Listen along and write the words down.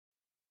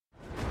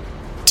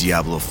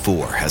Diablo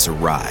 4 has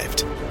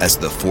arrived. As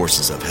the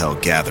forces of hell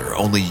gather,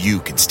 only you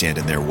can stand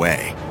in their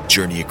way.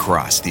 Journey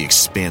across the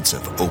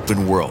expansive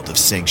open world of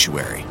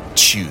Sanctuary.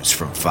 Choose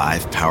from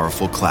 5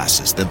 powerful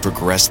classes, then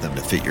progress them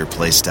to fit your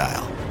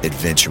playstyle.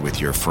 Adventure with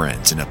your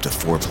friends in up to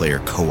 4-player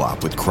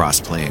co-op with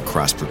cross-play and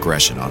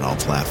cross-progression on all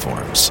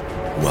platforms.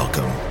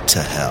 Welcome to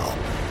hell.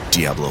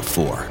 Diablo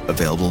 4,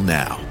 available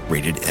now.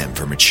 Rated M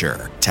for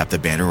mature. Tap the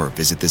banner or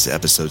visit this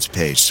episode's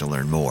page to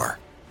learn more.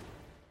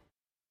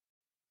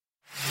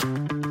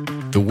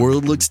 The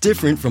world looks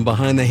different from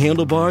behind the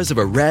handlebars of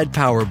a rad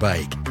power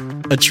bike.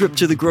 A trip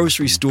to the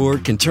grocery store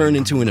can turn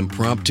into an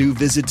impromptu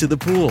visit to the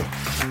pool.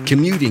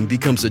 Commuting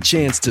becomes a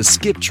chance to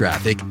skip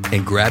traffic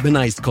and grab an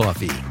iced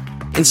coffee.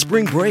 And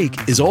spring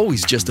break is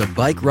always just a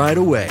bike ride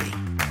away.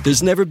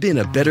 There's never been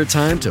a better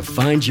time to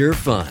find your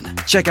fun.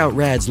 Check out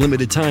Rad's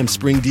limited time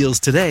spring deals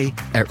today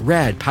at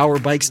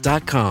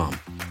radpowerbikes.com.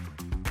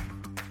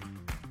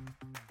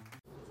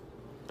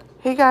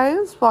 Hey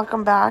guys,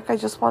 welcome back. I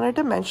just wanted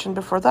to mention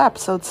before the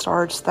episode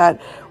starts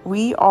that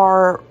we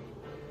are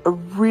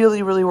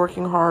really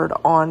working hard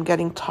on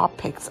getting top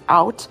picks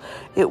out.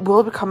 It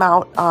will come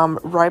out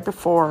right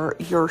before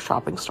your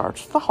shopping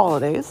starts for the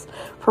holidays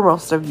for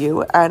most of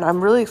you, and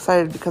I'm really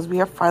excited because we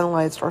have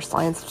finalized our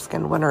Science of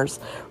Skin winners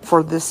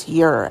for this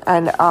year,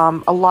 and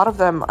a lot of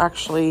them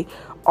actually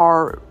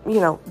are,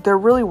 they're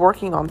really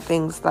working on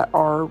things that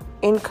are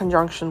in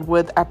conjunction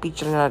with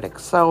epigenetics.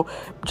 So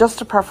just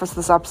to preface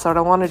this episode,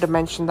 I wanted to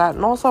mention that,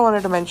 and also I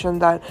wanted to mention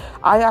that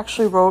I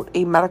actually wrote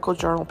a medical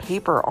journal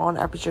paper on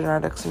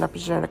epigenetics and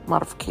epigenetic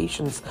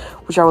modifications,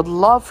 which I would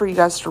love for you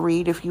guys to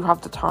read if you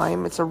have the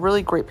time. It's a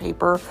really great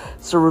paper.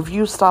 It's a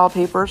review style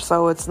paper,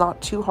 so it's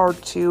not too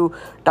hard to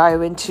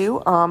dive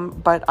into,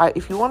 but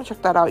if you want to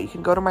check that out, you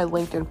can go to my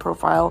LinkedIn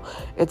profile.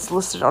 It's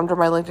listed under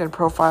my LinkedIn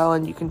profile,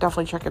 and you can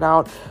definitely check it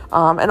out.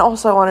 And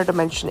also I wanted to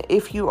mention,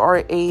 if you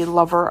are a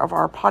lover of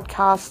our podcast,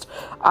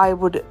 I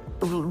would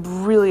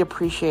really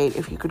appreciate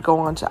if you could go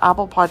on to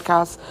Apple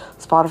Podcasts,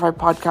 Spotify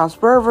Podcasts,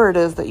 wherever it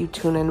is that you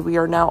tune in. We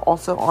are now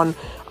also on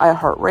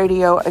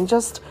iHeartRadio, and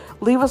just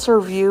leave us a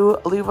review,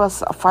 leave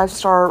us a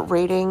 5-star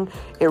rating.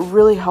 It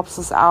really helps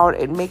us out.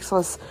 It makes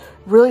us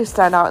really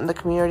stand out in the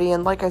community.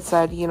 And like I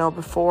said,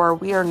 before,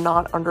 we are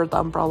not under the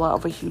umbrella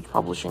of a huge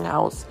publishing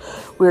house.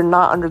 We're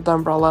not under the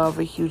umbrella of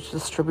a huge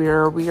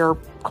distributor. We are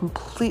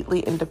completely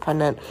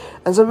independent.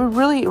 And so we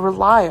really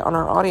rely on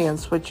our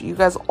audience, which you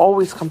guys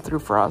always come through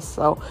for us.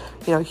 So,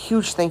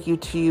 huge thank you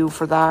to you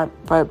for that.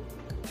 But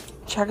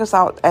check us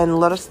out and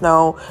let us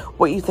know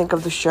what you think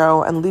of the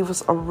show, and leave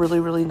us a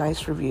really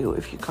nice review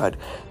if you could.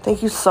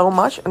 Thank you so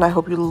much, and I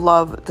hope you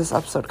love this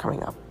episode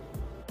coming up.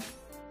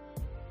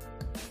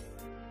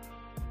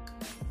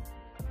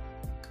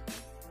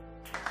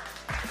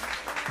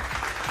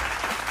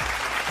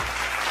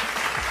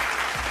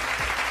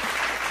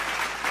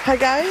 Hi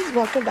guys,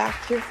 welcome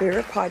back to your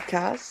favorite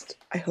podcast.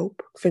 I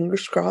hope,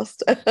 fingers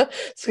crossed,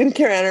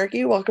 Skincare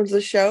Anarchy. Welcome to the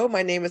show.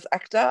 My name is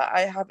Ekta.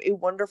 I have a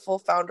wonderful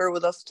founder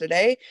with us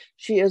today.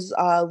 She is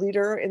a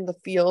leader in the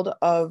field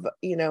of,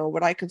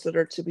 what I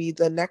consider to be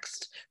the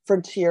next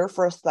frontier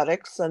for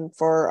aesthetics and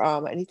for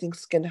anything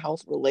skin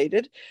health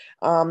related,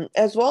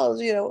 as well as,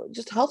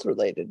 just health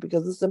related,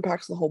 because this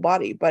impacts the whole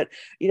body. But,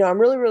 I'm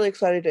really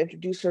excited to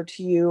introduce her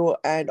to you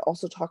and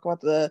also talk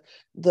about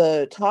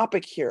the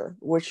topic here,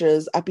 which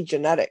is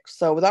epigenetics.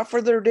 So without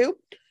further ado,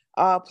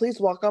 please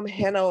welcome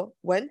Hannah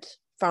Wendt,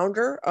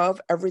 founder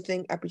of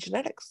Everything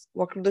Epigenetics.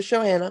 Welcome to the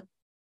show, Hannah.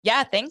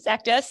 Yeah, thanks,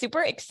 Ekta.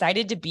 Super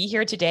excited to be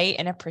here today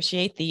and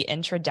appreciate the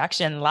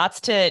introduction. Lots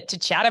to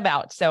chat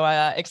about. So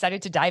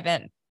excited to dive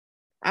in.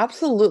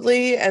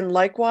 Absolutely. And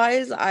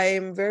likewise,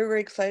 I'm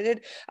very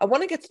excited. I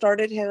want to get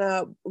started,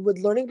 Hannah, with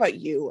learning about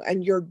you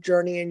and your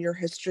journey and your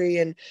history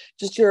and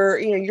just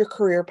your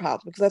career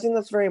path, because I think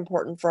that's very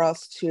important for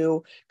us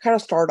to kind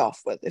of start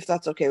off with, if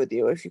that's okay with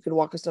you, if you could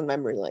walk us down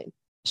memory lane.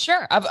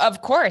 Sure.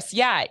 Of course.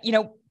 Yeah.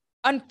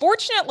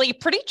 Unfortunately,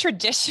 pretty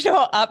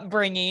traditional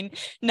upbringing.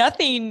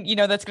 Nothing,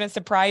 that's going to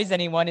surprise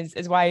anyone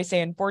is why I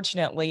say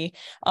unfortunately.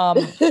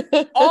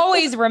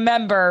 Always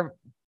remember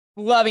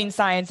loving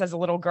science as a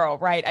little girl,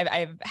 right?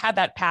 I've had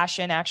that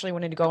passion, actually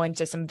wanted to go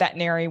into some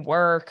veterinary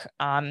work.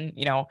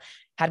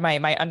 Had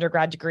my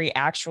undergrad degree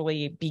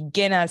actually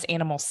begin as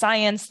animal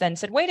science, then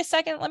said, wait a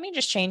second, let me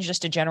just change this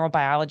to general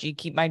biology,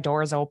 keep my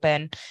doors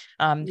open,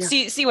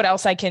 see what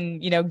else I can,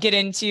 get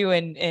into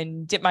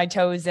and dip my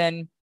toes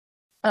in.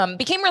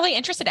 Became really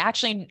interested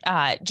actually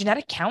in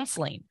genetic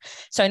counseling.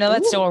 So I know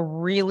that's still a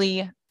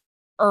really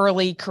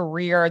early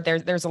career.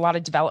 There's a lot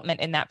of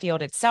development in that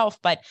field itself,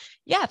 but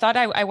yeah, I thought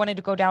I wanted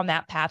to go down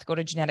that path, go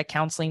to genetic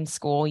counseling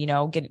school,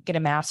 get a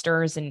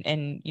master's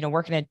and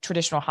work in a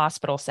traditional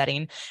hospital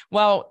setting.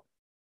 Well,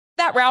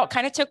 that route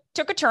kind of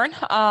took a turn.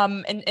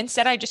 And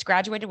instead I just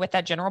graduated with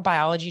that general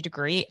biology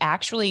degree,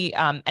 actually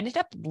ended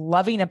up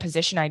loving a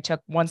position I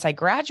took once I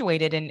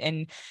graduated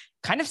and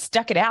kind of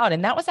stuck it out.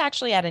 And that was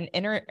actually at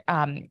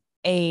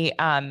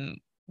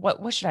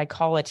what should I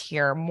call it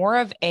here? More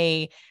of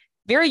a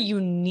very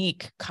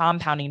unique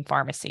compounding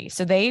pharmacy.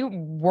 So they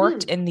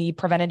worked in the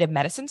preventative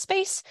medicine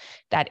space,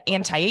 that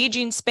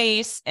anti-aging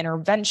space,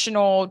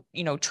 interventional,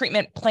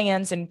 treatment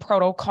plans and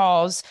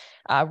protocols,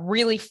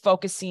 really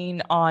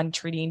focusing on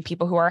treating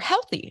people who are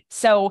healthy.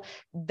 So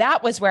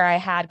that was where I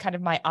had kind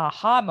of my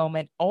aha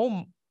moment.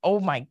 Oh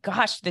my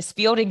gosh, this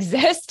field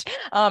exists,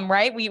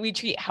 right? We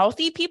treat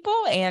healthy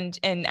people and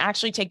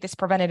actually take this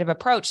preventative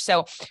approach.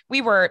 So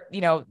we were,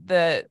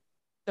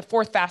 the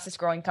fourth fastest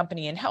growing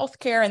company in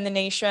healthcare in the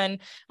nation,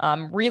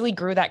 really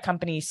grew that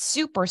company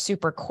super,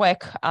 super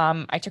quick.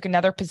 I took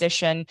another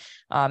position,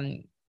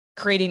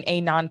 creating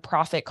a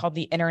nonprofit called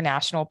the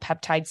International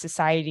Peptide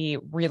Society,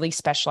 really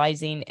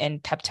specializing in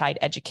peptide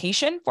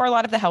education for a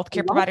lot of the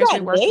healthcare providers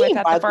we worked with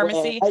at the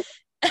pharmacy.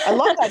 I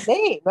love that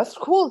name. That's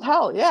cool as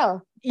hell. Yeah.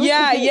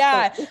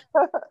 Yeah.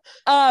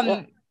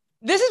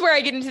 This is where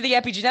I get into the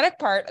epigenetic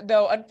part,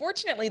 though.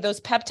 Unfortunately,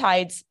 those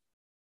peptides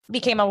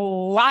became a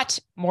lot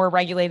more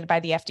regulated by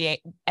the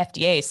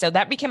FDA. So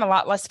that became a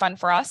lot less fun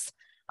for us.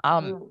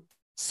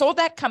 Sold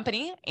that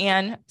company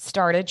and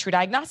started True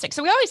Diagnostics.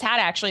 So we always had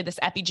actually this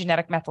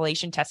epigenetic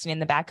methylation testing in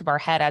the back of our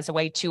head as a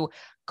way to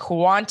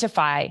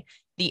quantify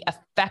the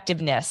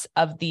effectiveness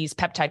of these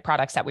peptide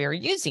products that we were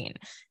using,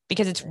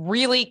 because it's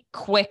really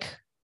quick,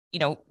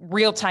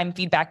 real-time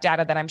feedback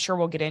data that I'm sure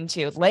we'll get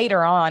into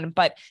later on.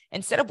 But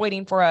instead of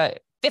waiting for a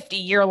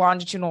 50-year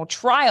longitudinal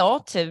trial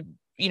to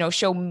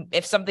show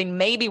if something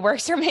maybe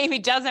works or maybe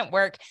doesn't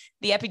work,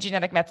 the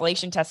epigenetic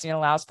methylation testing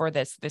allows for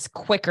this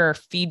quicker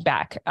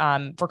feedback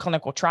for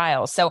clinical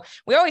trials. So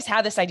we always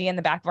had this idea in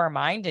the back of our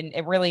mind, and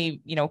it really,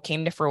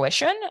 came to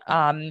fruition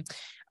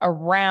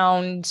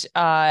around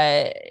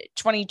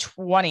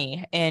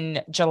 2020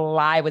 in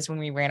July was when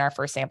we ran our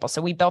first sample.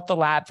 So we built the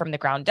lab from the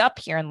ground up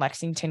here in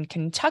Lexington,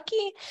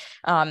 Kentucky.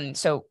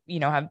 So,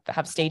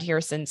 have stayed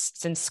here since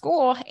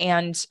school.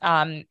 And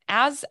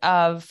as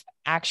of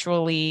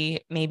actually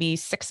maybe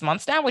 6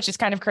 months now, which is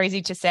kind of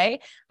crazy to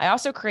say, I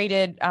also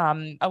created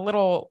a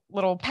little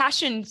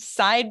passion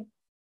side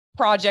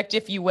project,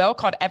 if you will,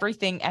 called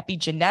Everything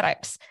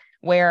Epigenetics,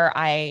 where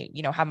I,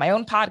 have my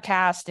own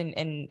podcast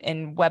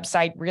and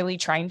website, really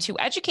trying to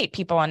educate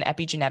people on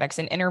epigenetics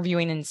and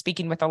interviewing and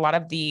speaking with a lot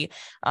of the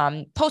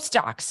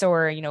postdocs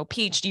or,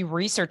 PhD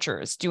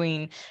researchers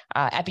doing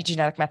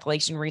epigenetic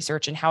methylation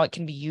research and how it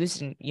can be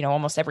used in,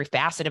 almost every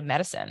facet of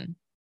medicine.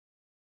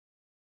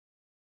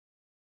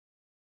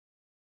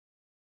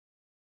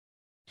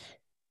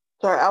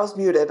 Sorry, I was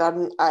muted.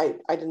 I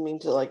didn't mean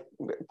to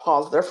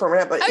pause there for a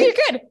minute, but you're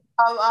good.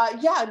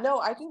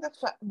 I think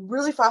that's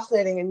really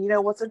fascinating.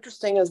 And what's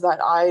interesting is that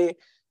I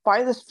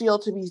find this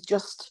field to be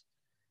just,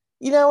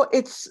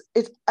 it's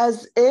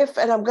as if,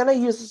 and I'm going to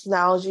use this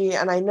analogy,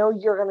 and I know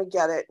you're going to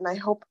get it, and I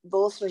hope the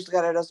listeners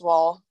get it as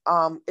well,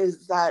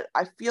 is that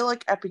I feel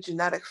like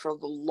epigenetics for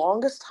the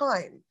longest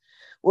time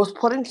was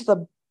put into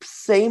the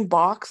same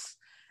box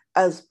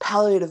as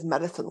palliative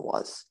medicine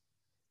was.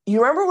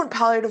 You remember when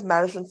palliative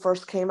medicine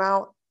first came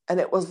out, and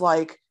it was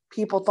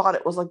people thought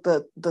it was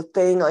the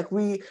thing,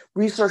 we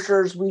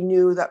researchers, we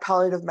knew that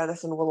palliative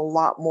medicine was a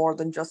lot more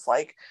than just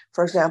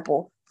for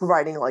example,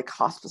 providing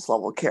hospice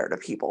level care to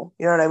people.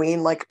 You know what I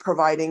mean?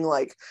 Providing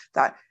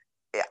that.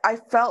 I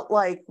felt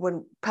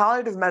when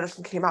palliative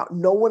medicine came out,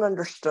 no one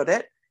understood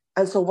it.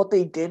 And so what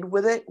they did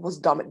with it was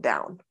dumb it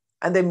down,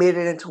 and they made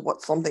it into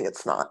something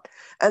it's not.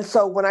 And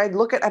so when I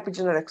look at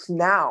epigenetics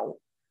now,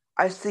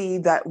 I see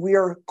that we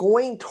are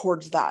going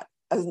towards that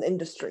as an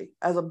industry,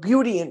 as a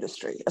beauty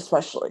industry,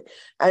 especially.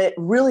 And it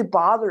really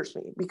bothers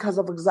me because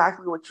of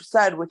exactly what you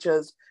said, which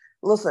is,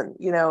 listen,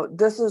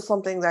 this is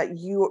something that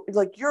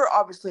you're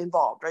obviously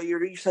involved, right?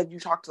 You said you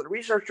talked to the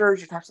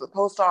researchers, you talked to the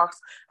postdocs,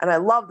 and I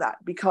love that,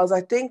 because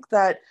I think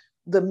that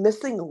the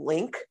missing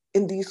link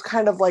in these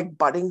kind of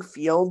budding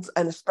fields,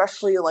 and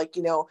especially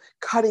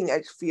cutting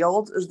edge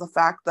fields, is the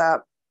fact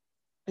that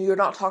you're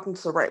not talking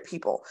to the right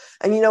people.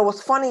 And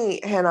what's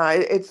funny, Hannah,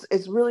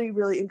 it's really,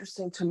 really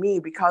interesting to me,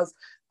 because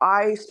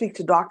I speak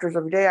to doctors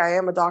every day. I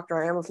am a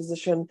doctor, I am a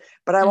physician,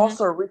 but I'm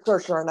also a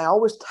researcher. And I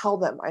always tell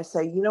them, I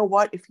say, you know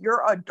what, if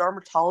you're a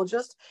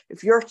dermatologist,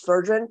 if you're a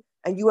surgeon,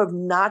 and you have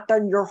not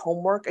done your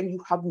homework and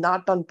you have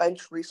not done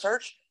bench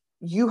research,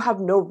 you have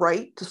no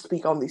right to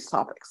speak on these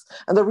topics.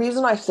 And the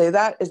reason I say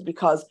that is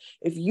because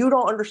if you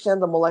don't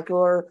understand the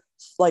molecular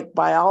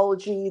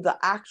biology, the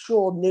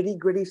actual nitty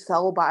gritty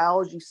cell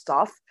biology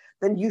stuff,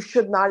 then you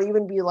should not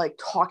even be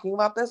talking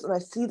about this. And I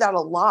see that a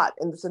lot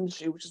in this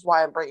industry, which is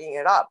why I'm bringing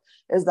it up,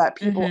 is that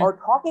people are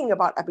talking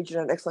about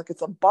epigenetics like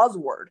it's a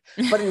buzzword,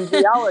 but in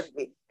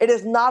reality, it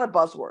is not a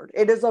buzzword.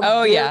 It is a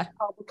very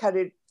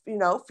complicated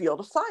field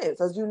of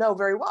science, as you know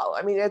very well.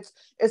 I mean, it's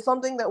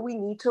something that we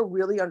need to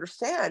really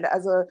understand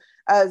as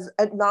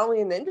not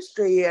only an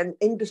industry and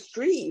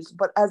industries,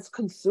 but as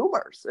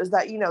consumers, is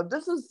that,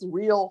 this is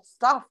real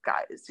stuff,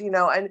 guys,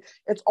 and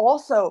it's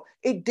also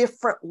a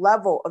different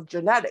level of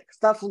genetics.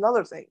 That's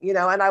another thing,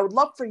 and I would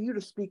love for you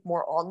to speak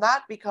more on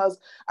that, because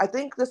I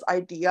think this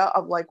idea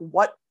of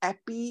what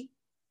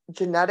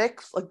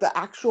epigenetics, like the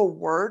actual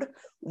word,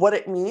 what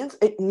it means,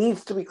 it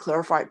needs to be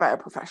clarified by a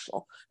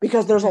professional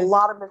because there's a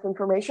lot of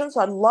misinformation.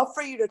 So I'd love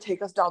for you to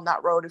take us down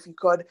that road if you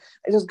could,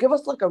 and just give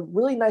us like a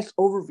really nice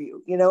overview,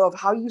 of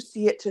how you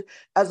see it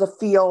as a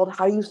field,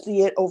 how you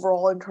see it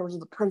overall in terms of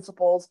the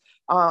principles.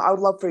 I would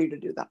love for you to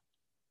do that.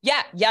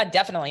 Yeah,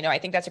 definitely. No, I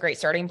think that's a great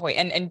starting point,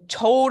 and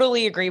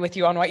totally agree with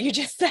you on what you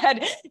just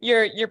said.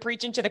 You're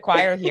preaching to the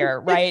choir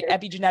here, right?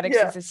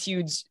 Epigenetics is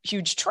this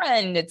huge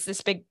trend. It's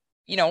this big,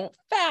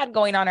 fad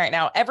going on right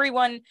now.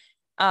 Everyone,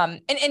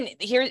 and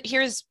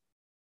here's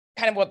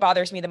kind of what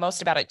bothers me the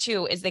most about it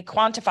too, is they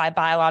quantify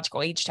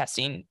biological age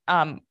testing.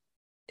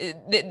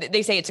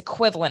 They say it's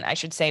equivalent, I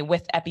should say,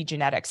 with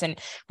epigenetics. And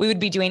we would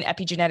be doing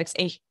epigenetics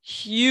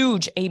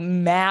a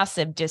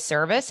massive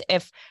disservice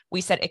if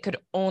we said it could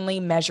only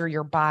measure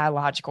your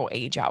biological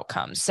age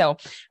outcomes. So,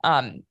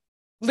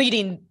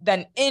 leading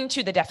then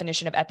into the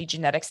definition of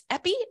epigenetics,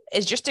 epi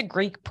is just a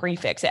Greek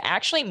prefix. It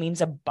actually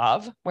means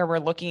above, where we're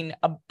looking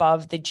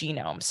above the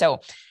genome.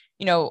 So,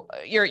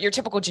 your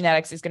typical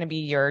genetics is going to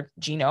be your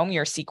genome,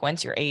 your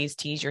sequence, your A's,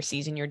 T's, your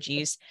C's, and your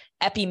G's.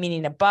 Epi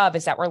meaning above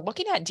is that we're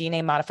looking at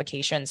DNA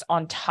modifications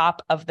on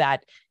top of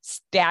that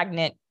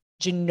stagnant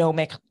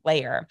genomic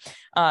layer.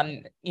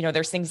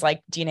 There's things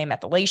like DNA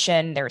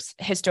methylation, there's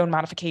histone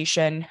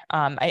modification.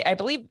 I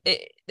believe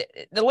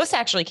the list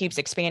actually keeps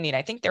expanding.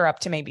 I think they're up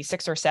to maybe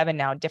 6 or 7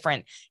 now,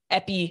 different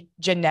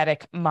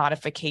epigenetic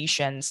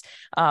modifications.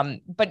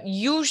 But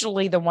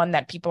usually the one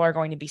that people are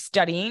going to be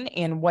studying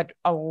and what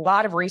a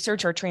lot of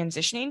research are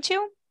transitioning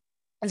to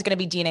is going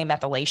to be DNA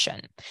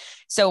methylation.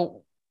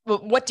 So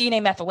what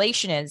DNA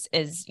methylation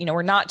is,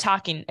 we're not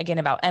talking again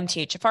about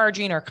MTHFR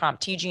gene or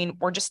COMT gene.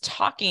 We're just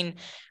talking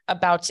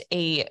about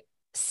a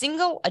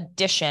single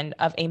addition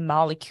of a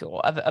molecule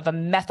of a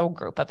methyl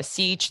group of a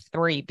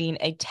CH3 being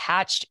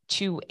attached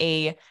to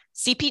a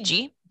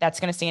CpG. That's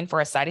going to stand for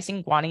a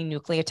cytosine guanine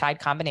nucleotide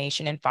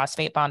combination and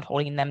phosphate bond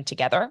holding them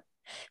together.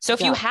 So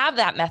if you have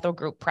that methyl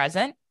group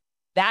present,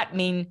 that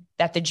means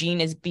that the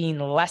gene is being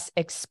less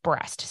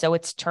expressed. So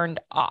it's turned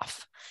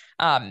off.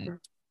 And,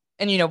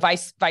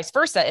 vice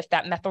versa, if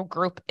that methyl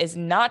group is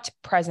not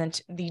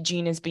present, the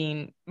gene is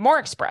being more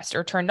expressed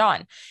or turned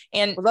on.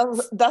 And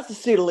that's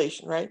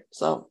acetylation, right?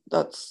 So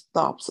that's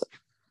the opposite.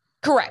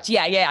 Correct.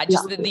 Yeah.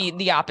 Just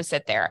the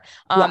opposite there.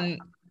 So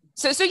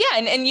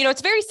and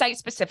it's very site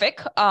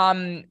specific,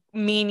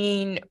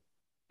 meaning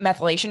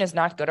methylation is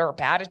not good or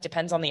bad. It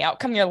depends on the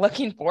outcome you're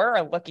looking for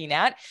or looking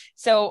at.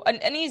 So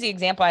an easy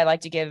example I like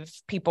to give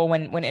people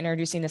when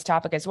introducing this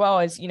topic as well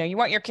is, you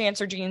want your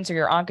cancer genes or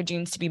your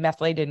oncogenes to be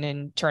methylated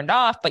and turned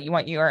off, but you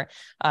want your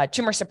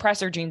tumor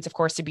suppressor genes, of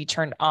course, to be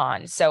turned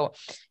on. So,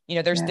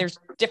 there's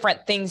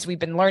different things we've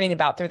been learning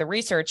about through the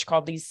research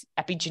called these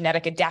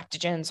epigenetic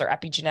adaptogens or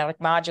epigenetic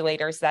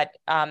modulators that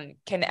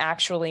can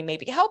actually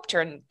maybe help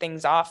turn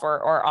things off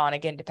or on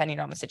again,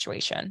 depending on the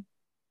situation.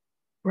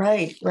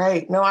 Right.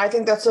 No, I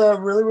think that's a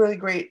really, really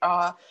great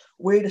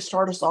way to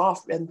start us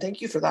off. And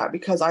thank you for that,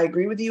 because I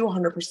agree with you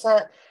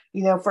 100%.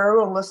 For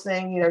everyone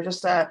listening,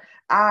 just to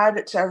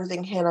add to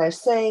everything Hannah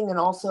is saying, and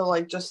also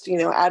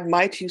add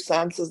my 2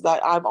 cents, is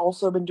that I've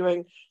also been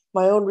doing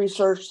my own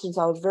research since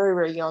I was very,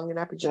 very young in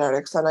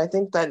epigenetics. And I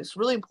think that it's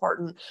really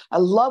important. I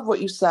love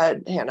what you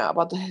said, Hannah,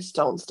 about the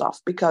histone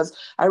stuff, because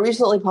I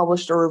recently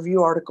published a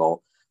review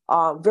article,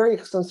 very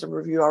extensive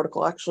review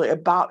article, actually,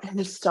 about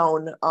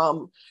histone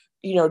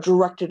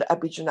directed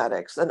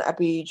epigenetics and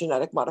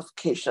epigenetic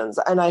modifications.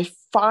 And I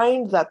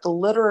find that the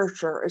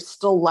literature is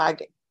still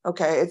lagging.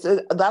 Okay.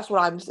 That's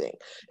what I'm seeing.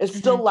 It's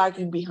still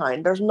lagging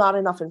behind. There's not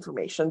enough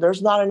information.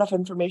 There's not enough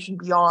information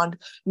beyond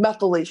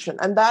methylation.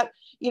 And that,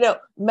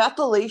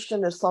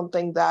 methylation is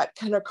something that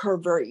can occur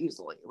very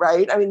easily,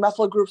 right? I mean,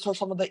 methyl groups are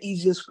some of the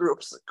easiest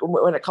groups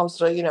when it comes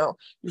to, if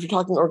you're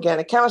talking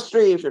organic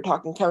chemistry, if you're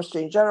talking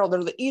chemistry in general,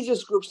 they're the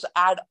easiest groups to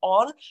add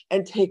on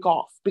and take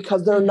off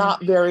because they're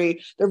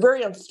they're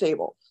very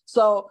unstable.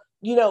 So,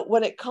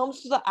 when it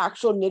comes to the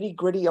actual nitty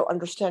gritty of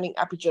understanding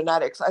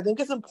epigenetics, I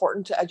think it's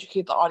important to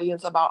educate the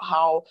audience about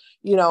how,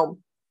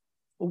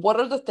 what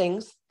are the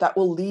things that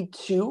will lead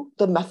to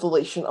the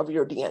methylation of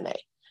your DNA?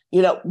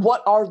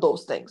 What are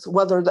those things?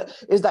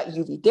 Is that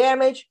UV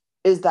damage?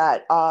 Is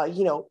that,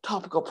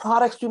 topical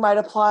products we might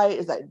apply?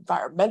 Is that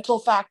environmental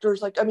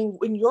factors?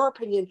 In your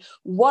opinion,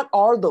 what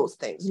are those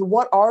things? And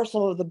what are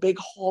some of the big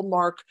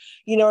hallmark,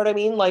 you know what I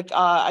mean?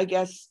 I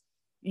guess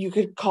you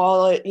could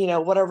call it,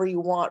 whatever you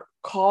want,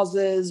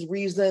 causes,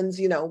 reasons,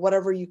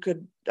 whatever you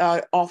could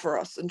offer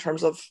us in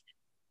terms of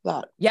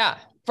that. Yeah,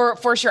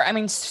 for sure. I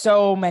mean,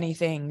 so many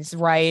things,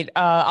 right?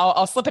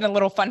 I'll slip in a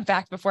little fun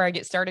fact before I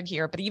get started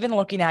here, but even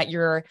looking at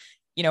your,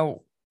 DNA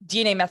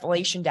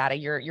methylation data,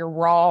 your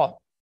raw,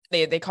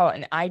 they call it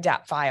an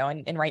IDAP file.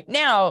 And right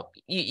now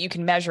you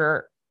can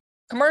measure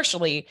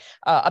commercially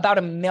about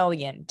 1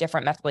 million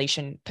different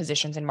methylation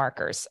positions and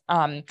markers.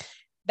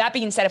 That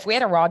being said, if we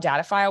had a raw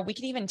data file, we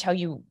could even tell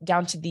you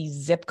down to the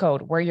zip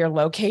code where you're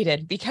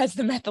located, because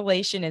the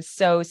methylation is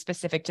so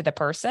specific to the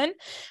person.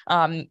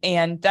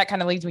 And that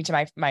kind of leads me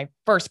to my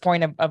first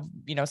point of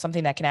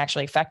something that can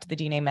actually affect the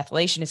DNA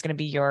methylation is going to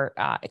be your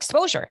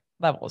exposure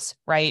levels,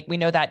 right? We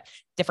know that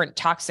different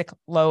toxic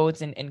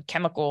loads and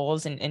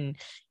chemicals and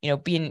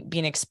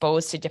being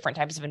exposed to different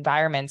types of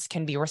environments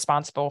can be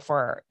responsible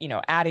for,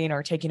 adding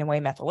or taking away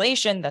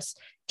methylation, thus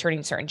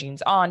turning certain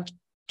genes on,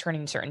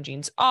 turning certain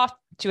genes off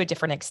to a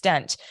different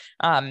extent.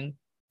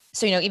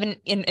 So, even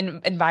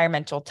in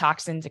environmental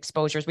toxins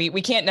exposures,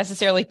 we can't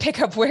necessarily pick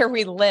up where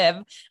we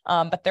live,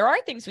 but there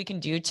are things we can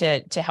do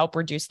to help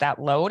reduce that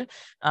load.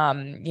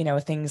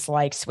 Things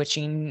like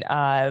switching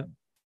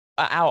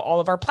out all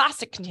of our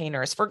plastic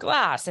containers for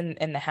glass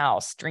in the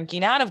house,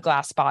 drinking out of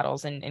glass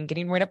bottles and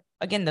getting rid of,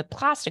 again, the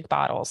plastic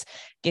bottles,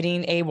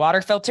 getting a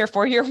water filter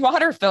for your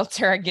water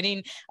filter,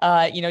 getting,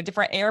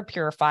 different air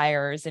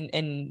purifiers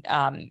and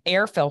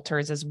air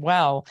filters as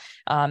well.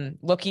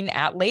 Looking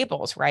at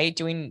labels, right?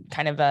 Doing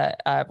kind of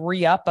a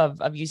re-up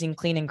of using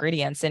clean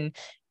ingredients. And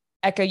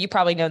Eka, you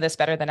probably know this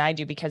better than I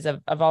do because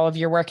of all of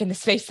your work in the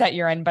space that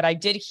you're in, but I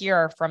did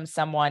hear from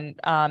someone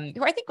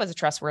who I think was a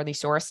trustworthy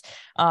source.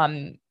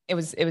 It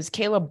was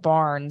Kayla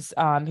Barnes,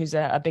 who's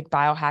a big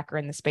biohacker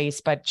in the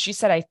space, but she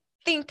said, I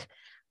think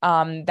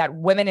that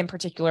women in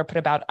particular put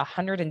about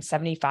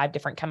 175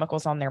 different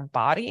chemicals on their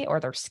body or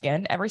their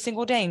skin every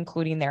single day,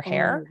 including their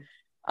hair.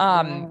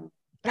 Wow.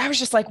 But I was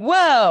just like,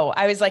 whoa.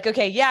 I was like,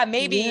 okay, yeah,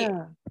 maybe,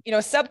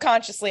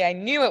 subconsciously I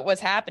knew it was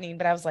happening,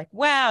 but I was like,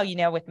 wow,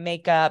 with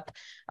makeup,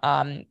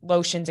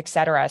 lotions,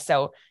 etc.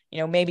 So,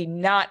 maybe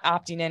not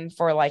opting in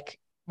for like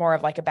more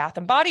of like a Bath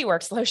and Body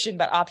Works lotion,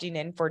 but opting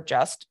in for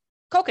just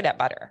coconut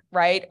butter,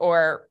 right?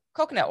 Or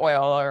coconut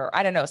oil, or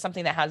I don't know,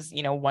 something that has,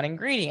 one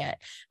ingredient.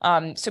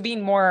 So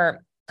being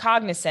more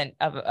cognizant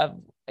of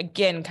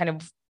again, kind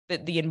of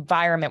the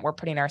environment we're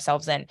putting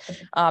ourselves in.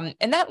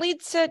 And that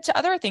leads to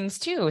other things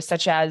too,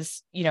 such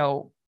as,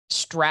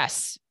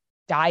 stress,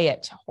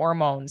 diet,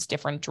 hormones,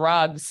 different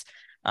drugs.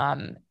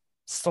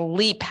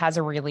 Sleep has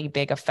a really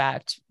big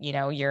effect,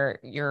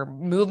 your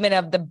movement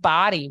of the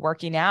body,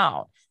 working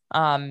out.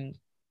 Funny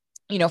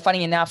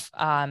enough,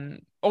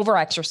 over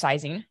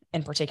exercising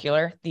in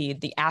particular,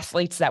 the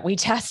athletes that we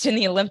test and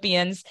the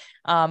Olympians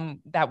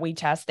that we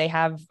test, they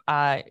have,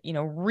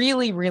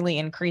 really, really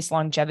increased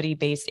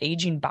longevity-based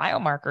aging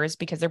biomarkers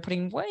because they're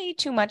putting way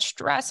too much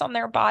stress on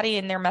their body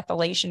and their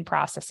methylation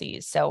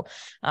processes. So,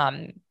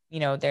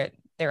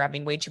 they're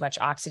having way too much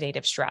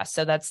oxidative stress.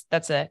 So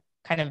that's a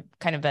kind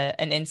of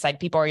an insight.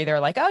 People are either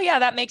like, oh yeah,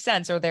 that makes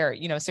sense, or they're,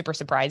 super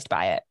surprised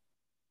by it.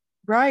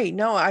 Right.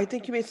 No, I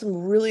think you made some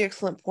really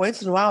excellent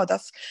points, and wow,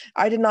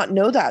 I did not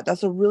know that.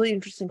 That's a really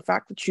interesting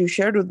fact that you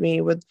shared with me,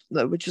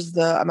 which is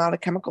the amount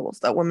of chemicals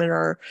that women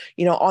are,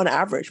 on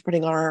average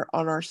putting on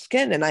our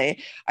skin. And I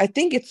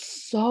think it's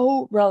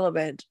so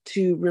relevant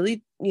to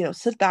really,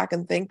 sit back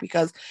and think,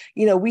 because,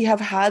 we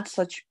have had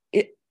such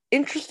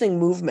interesting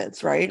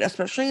movements, right?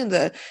 Especially in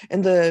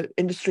the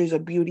industries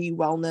of beauty,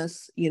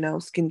 wellness,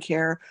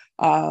 skincare,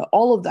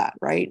 all of that,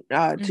 right?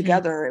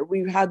 Together,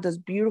 we've had this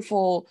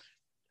beautiful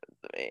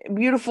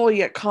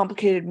yet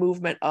complicated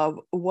movement of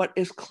what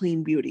is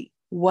clean beauty.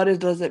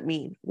 Does it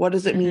mean? What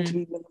does it mean to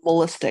be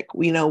minimalistic?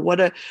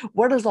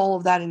 What does all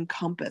of that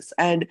encompass?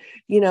 And,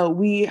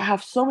 we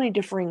have so many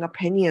differing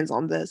opinions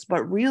on this,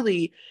 but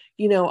really,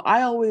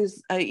 I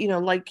always,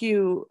 like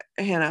you,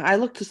 Hannah, I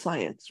look to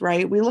science,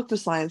 right? We look to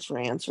science for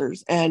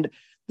answers, and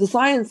the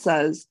science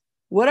says,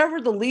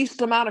 whatever the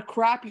least amount of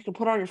crap you can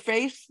put on your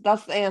face,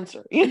 that's the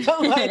answer. That's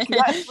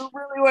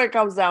really what it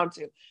comes down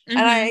to. And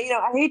I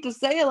hate to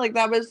say it like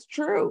that, but it's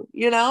true.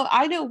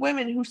 I know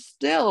women who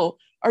still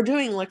are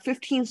doing like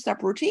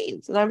 15-step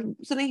routines. And I'm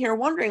sitting here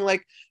wondering,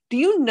 like, do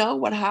you know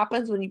what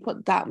happens when you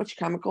put that much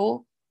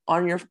chemical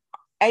on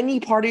any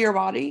part of your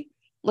body?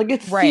 Like,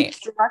 it seeps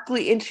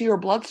directly into your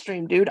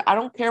bloodstream, dude. I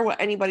don't care what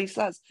anybody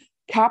says.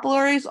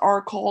 Capillaries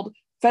are called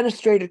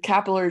fenestrated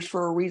capillaries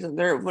for a reason.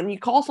 When you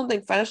call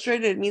something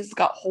fenestrated, it means it's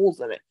got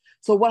holes in it.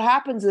 So what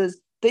happens is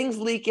things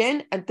leak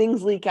in and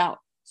things leak out.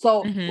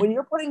 So when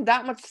you're putting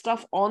that much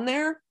stuff on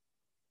there,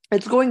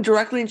 it's going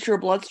directly into your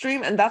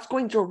bloodstream, and that's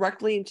going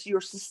directly into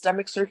your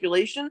systemic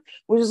circulation,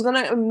 which is going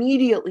to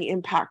immediately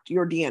impact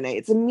your DNA.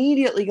 It's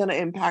immediately going to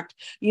impact,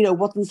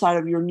 what's inside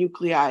of your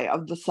nuclei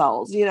of the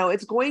cells.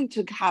 It's going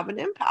to have an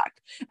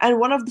impact. And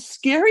one of the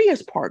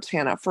scariest parts,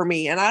 Hannah, for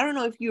me, and I don't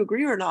know if you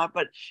agree or not,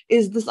 but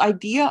is this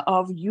idea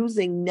of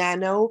using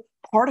nano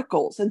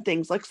particles and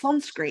things like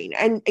sunscreen.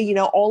 And,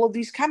 all of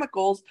these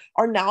chemicals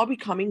are now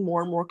becoming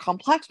more and more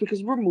complex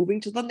because we're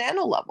moving to the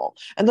nano level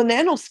and the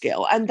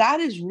nanoscale. And that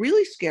is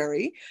really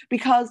scary,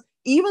 because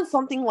even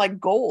something like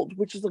gold,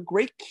 which is a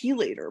great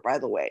chelator, by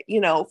the way,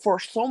 for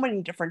so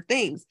many different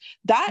things,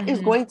 that is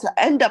going to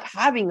end up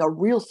having a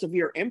real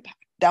severe impact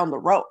down the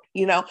road.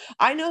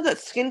 I know that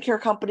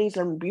skincare companies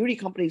and beauty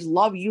companies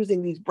love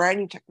using these brand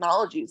new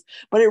technologies,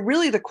 but it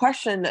really, the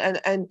question,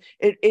 and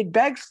it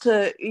begs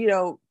to,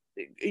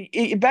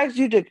 it begs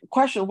you to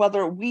question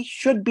whether we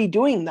should be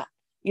doing that.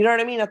 You know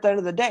what I mean? At the end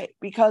of the day,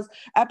 because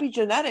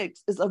epigenetics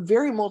is a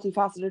very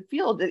multifaceted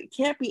field. It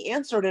can't be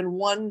answered in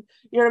one,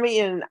 you know what I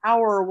mean, in an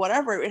hour or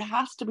whatever. It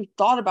has to be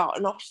thought about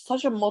in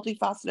such a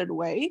multifaceted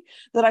way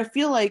that I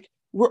feel like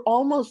we're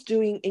almost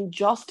doing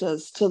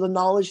injustice to the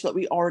knowledge that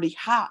we already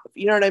have.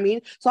 You know what I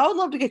mean? So I would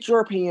love to get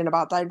your opinion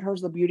about that in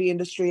terms of the beauty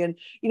industry and,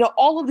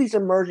 all of these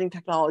emerging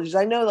technologies.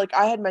 I know, like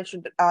I had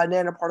mentioned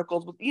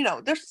nanoparticles,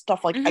 but, there's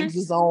stuff like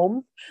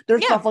exosomes.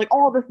 There's stuff like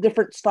all this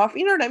different stuff.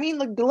 You know what I mean?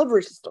 Like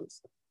delivery systems.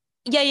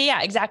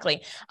 Yeah,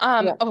 exactly.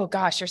 Oh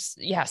gosh, there's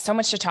so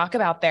much to talk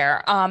about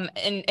there.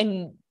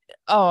 And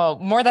oh,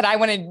 more that I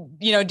want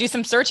to, do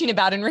some searching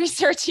about and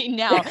researching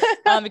now,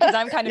 because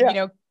I'm kind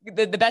of,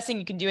 the best thing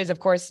you can do is, of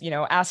course,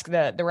 ask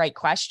the right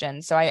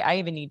questions. So I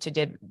even need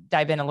to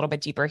dive in a little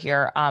bit deeper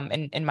here,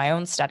 in my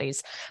own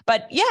studies.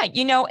 But yeah,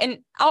 and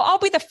I'll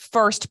be the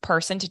first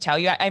person to tell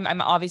you,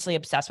 I'm obviously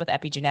obsessed with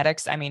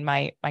epigenetics. I mean,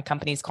 my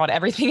company is called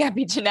Everything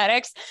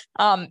Epigenetics.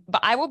 But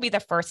I will be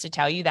the first to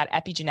tell you that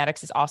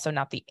epigenetics is also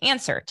not the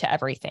answer to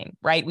everything,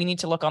 right? We need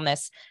to look on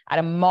this at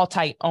a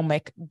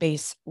multi-omic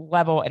base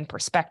level and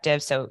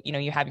perspective. So,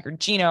 you have your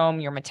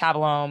genome, your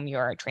metabolome,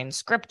 your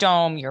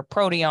transcriptome, your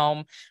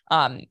proteome.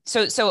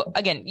 So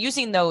again,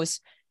 using those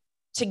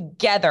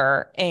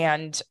together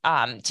and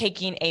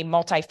taking a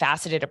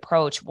multifaceted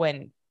approach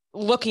when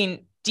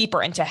looking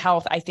deeper into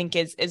health, I think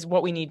is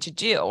what we need to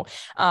do.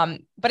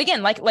 But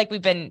again, like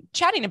we've been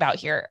chatting about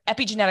here,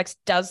 epigenetics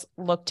does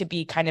look to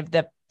be kind of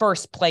the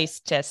first place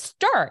to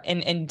start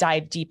and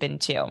dive deep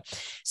into.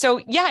 So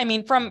yeah, I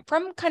mean, from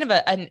kind of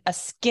a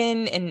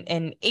skin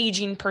and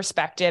aging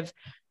perspective,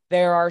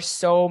 there are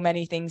so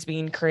many things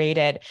being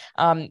created.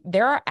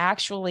 There are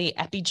actually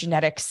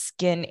epigenetic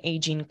skin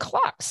aging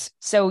clocks.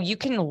 So you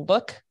can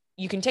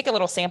take a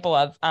little sample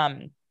of,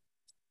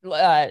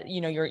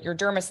 your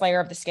dermis layer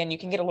of the skin. You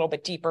can get a little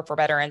bit deeper for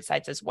better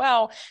insights as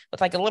well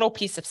with like a little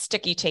piece of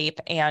sticky tape.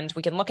 And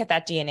we can look at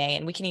that DNA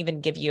and we can even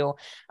give you,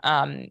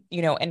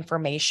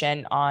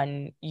 information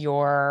on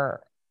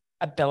your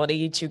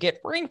ability to get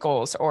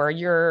wrinkles or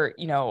your,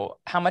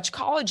 how much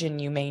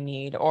collagen you may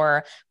need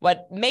or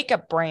what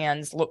makeup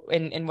brands look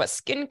and what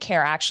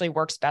skincare actually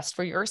works best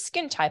for your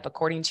skin type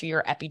according to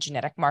your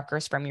epigenetic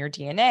markers from your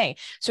DNA.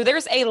 So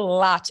there's a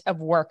lot of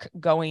work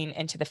going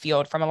into the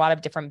field from a lot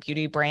of different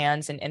beauty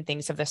brands and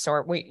things of the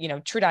sort. We,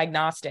 True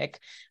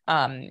Diagnostic,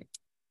 our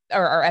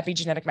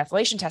epigenetic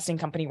methylation testing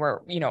company,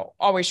 we're,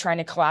 always trying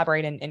to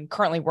collaborate and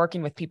currently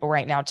working with people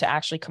right now to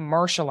actually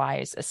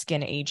commercialize a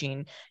skin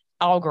aging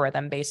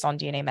algorithm based on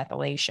DNA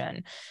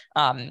methylation.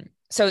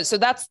 So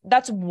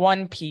that's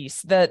one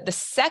piece. The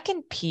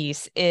second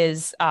piece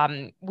is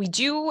we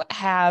do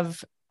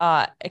have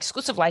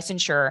exclusive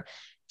licensure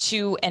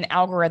to an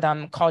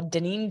algorithm called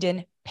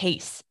Dunedin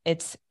PACE.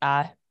 It's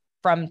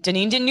from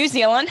Dunedin, New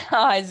Zealand,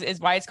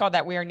 is why it's called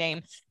that weird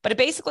name. But it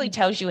basically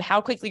tells you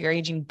how quickly you're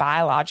aging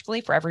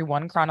biologically for every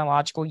one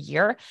chronological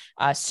year.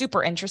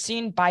 Super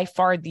interesting. By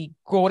far the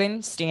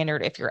golden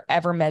standard if you're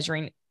ever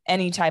measuring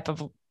any type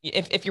of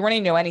if you want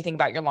to know anything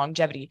about your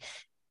longevity,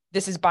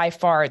 this is by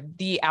far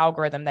the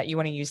algorithm that you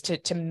want to use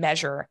to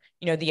measure,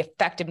 the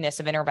effectiveness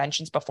of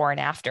interventions before and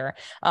after.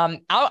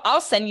 I'll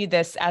send you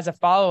this as a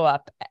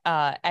follow-up,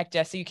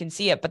 Ekta, so you can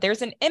see it. But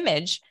there's an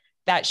image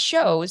that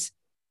shows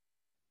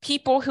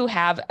people who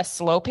have a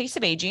slow pace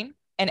of aging,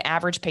 an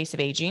average pace of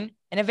aging,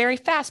 and a very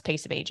fast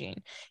pace of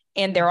aging.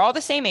 And they're all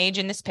the same age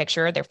in this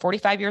picture. They're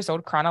 45 years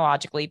old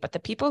chronologically, but the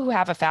people who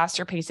have a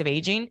faster pace of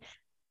aging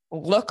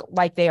look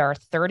like they are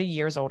 30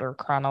 years older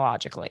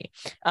chronologically.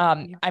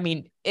 I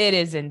mean, it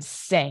is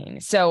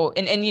insane. So,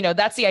 and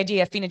that's the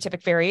idea of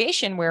phenotypic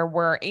variation, where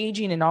we're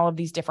aging in all of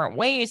these different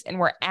ways, and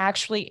we're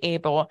actually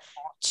able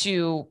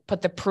to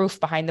put the proof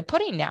behind the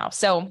pudding now.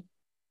 So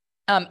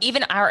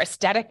even our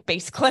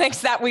aesthetic-based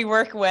clinics that we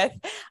work with,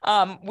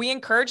 we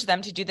encourage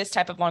them to do this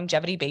type of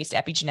longevity-based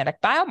epigenetic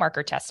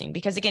biomarker testing,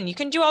 because again, you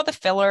can do all the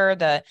filler,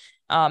 the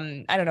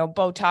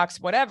Botox,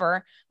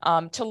 whatever,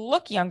 to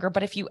look younger.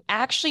 But if you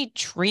actually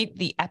treat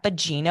the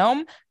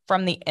epigenome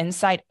from the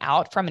inside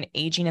out, from an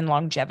aging and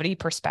longevity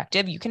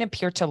perspective, you can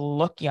appear to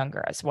look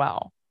younger as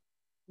well.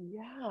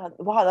 Yeah,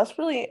 wow, that's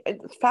really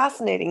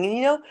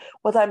fascinating. And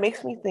what that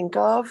makes me think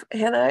of,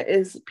 Hannah,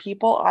 is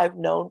people I've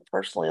known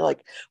personally,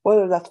 like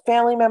whether that's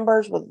family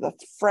members, whether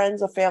that's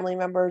friends of family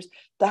members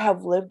that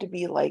have lived to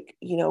be like,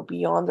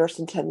 beyond their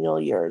centennial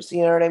years.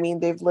 You know what I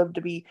mean? They've lived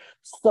to be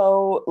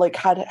so like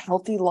had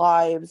healthy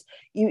lives.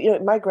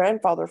 My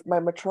grandfather, my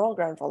maternal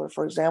grandfather,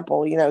 for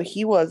example,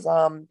 he was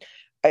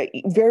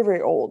very,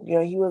 very old.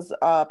 He was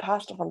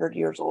past 100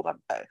 years old.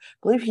 I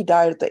believe he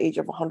died at the age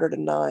of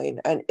 109.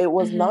 And it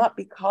was not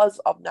because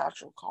of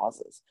natural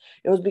causes.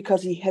 It was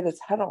because he hit his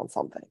head on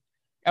something.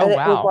 Oh, and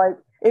wow. It was like,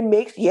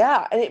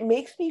 and it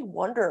makes me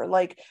wonder,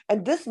 like,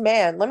 and this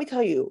man, let me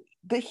tell you,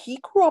 that he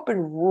grew up in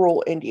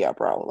rural India,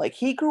 bro. Like,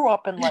 he grew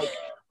up in like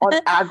on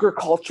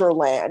agriculture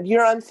land. You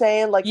know what I'm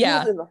saying? Like, he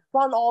was in the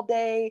sun all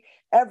day,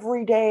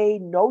 every day,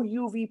 no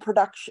UV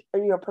protection,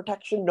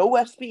 no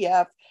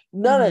SPF,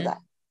 none of that.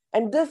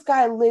 And this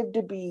guy lived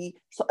to be,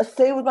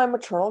 say with my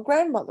maternal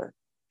grandmother,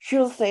 she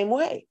was the same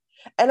way.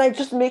 And it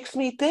just makes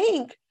me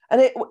think,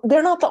 and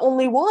they're not the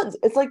only ones.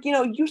 It's like,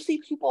 you see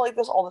people like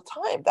this all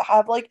the time that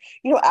have like,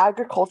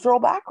 agricultural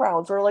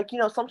backgrounds, or like,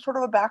 some sort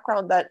of a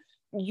background that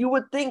you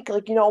would think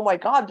like, oh my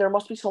God, there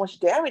must be so much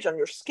damage on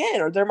your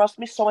skin, or there must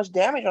be so much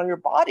damage on your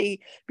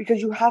body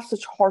because you have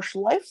such harsh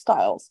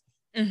lifestyles.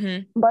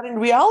 Mm-hmm. But in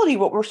reality,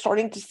 what we're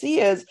starting to see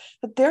is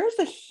that there's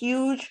a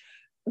huge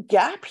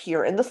gap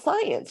here in the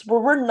science where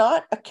we're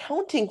not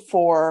accounting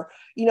for,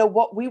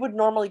 what we would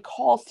normally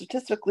call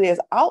statistically as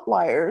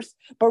outliers,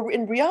 but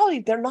in reality,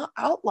 they're not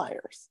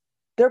outliers.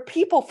 They're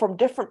people from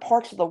different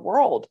parts of the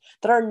world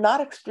that are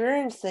not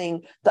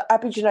experiencing the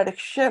epigenetic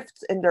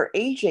shifts in their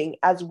aging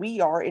as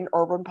we are in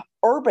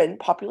urban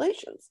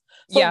populations.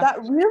 So Yeah.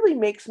 that really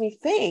makes me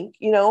think,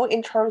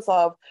 in terms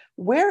of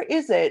where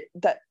is it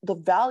that the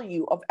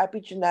value of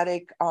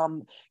epigenetic,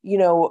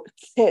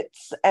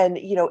 kits and,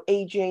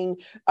 aging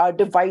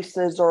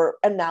devices or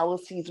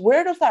analyses,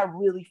 where does that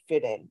really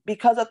fit in?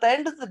 Because at the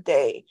end of the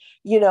day,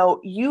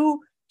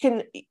 you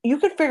can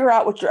figure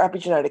out what your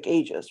epigenetic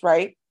age is,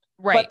 right?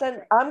 Right. But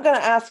then I'm going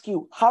to ask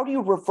you, how do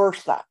you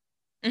reverse that?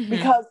 Mm-hmm.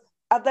 Because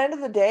at the end of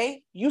the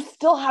day, you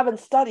still haven't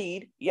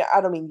studied. Yeah,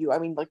 I don't mean you. I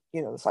mean, like,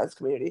 the science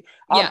community.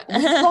 Yeah.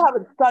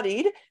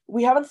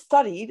 We haven't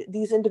studied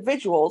these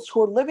individuals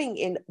who are living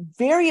in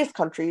various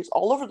countries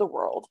all over the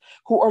world,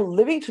 who are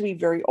living to be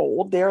very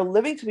old. They are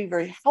living to be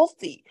very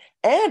healthy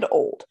and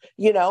old,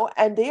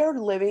 and they are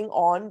living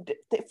on,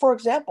 for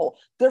example,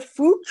 their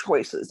food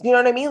choices, you know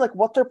what I mean? Like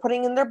what they're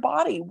putting in their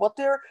body, what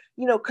they're,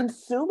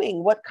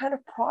 consuming, what kind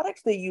of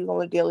products they use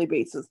on a daily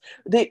basis.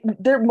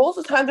 They're most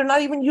of the time, they're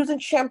not even using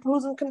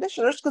shampoos and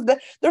conditioners because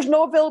there's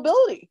no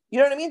availability. You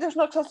know what I mean? There's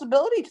no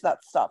accessibility to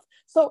that stuff.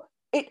 So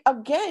it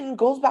again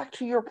goes back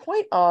to your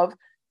point of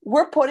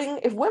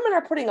if women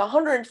are putting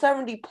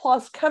 170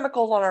 plus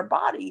chemicals on our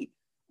body,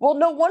 well,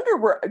 no wonder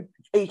we're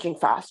aging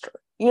faster.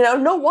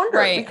 No wonder,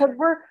 Right. because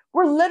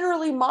we're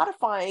literally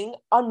modifying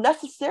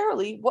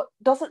unnecessarily what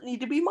doesn't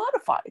need to be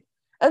modified.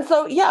 And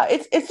so, yeah,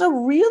 it's a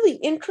really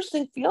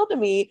interesting field to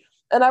me,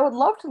 and I would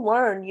love to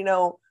learn,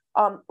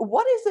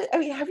 what is it? I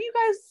mean, have you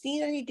guys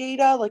seen any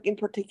data, like in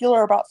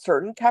particular, about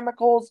certain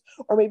chemicals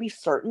or maybe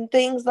certain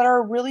things that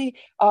are really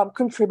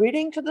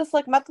contributing to this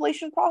like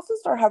methylation process,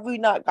 or have we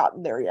not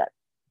gotten there yet?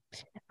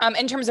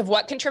 In terms of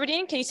what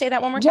contributing, can you say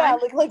that one more Yeah, time?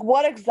 like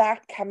what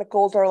exact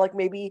chemicals are like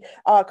maybe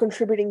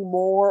contributing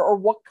more, or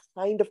what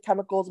kind of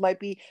chemicals might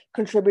be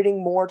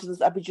contributing more to this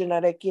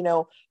epigenetic,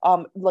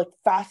 like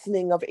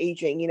fastening of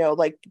aging,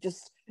 like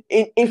just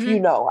if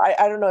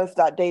Mm-hmm. I don't know if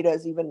that data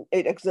is even,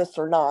 it exists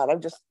or not.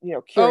 I'm just,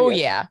 Oh curious.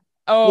 yeah.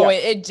 Oh, Yeah.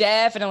 it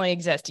definitely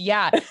exists.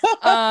 Yeah.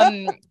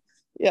 Um,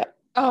 Yeah.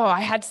 oh, I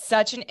had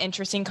such an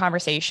interesting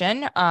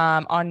conversation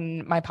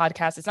on my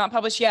podcast. It's not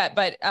published yet,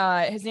 but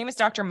his name is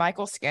Dr.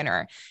 Michael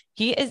Skinner.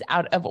 He is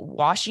out of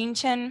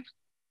Washington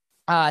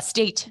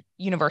State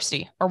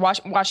University, or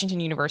Washington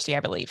University, I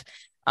believe.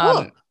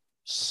 Huh.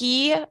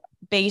 He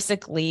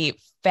basically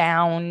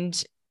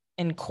found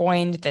and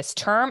coined this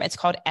term. It's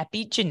called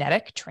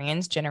epigenetic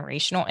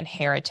transgenerational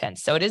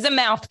inheritance. So it is a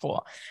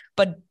mouthful,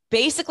 but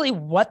basically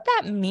what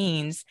that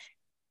means,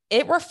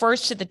 it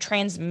refers to the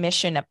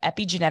transmission of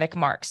epigenetic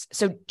marks.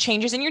 So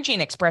changes in your gene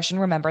expression,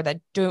 remember,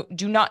 that do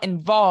not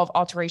involve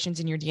alterations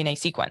in your DNA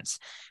sequence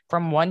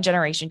from one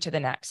generation to the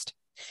next.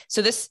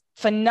 So this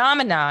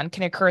phenomenon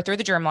can occur through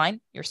the germline,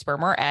 your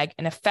sperm or egg,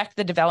 and affect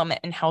the development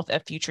and health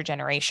of future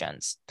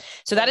generations.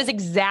 So that is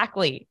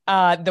exactly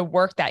the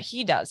work that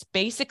he does,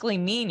 basically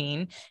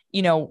meaning,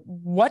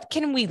 what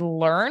can we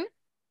learn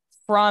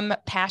from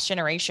past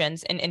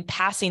generations and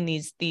passing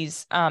these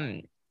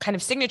kind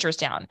of signatures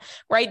down,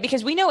 right?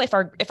 Because we know if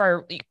our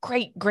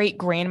great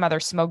grandmother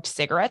smoked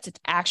cigarettes, it's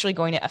actually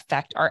going to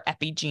affect our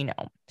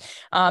epigenome.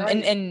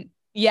 Right. And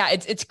yeah,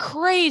 it's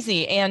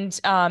crazy. And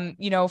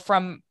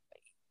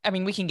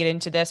we can get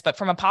into this, but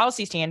from a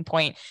policy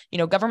standpoint,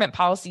 government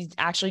policies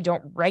actually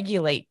don't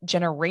regulate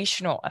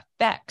generational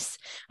effects.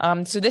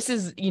 So this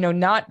is,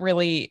 not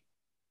really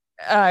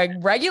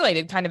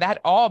regulated kind of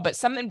at all, but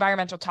some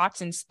environmental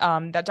toxins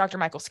that Dr.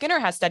 Michael Skinner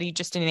has studied,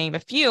 just to name a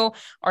few,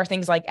 are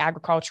things like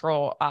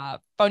agricultural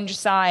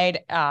fungicide.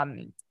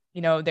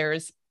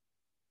 There's,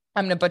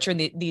 I'm going to butcher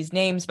these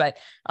names, but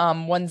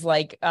ones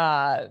like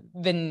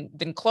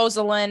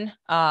vinclozolin,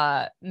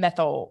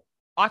 methyl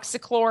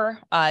oxychlor,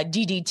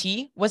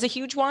 DDT was a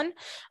huge one.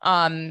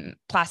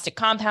 Plastic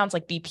compounds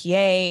like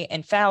BPA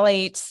and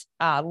phthalates,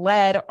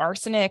 lead,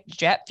 arsenic,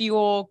 jet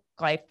fuel,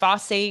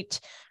 glyphosate,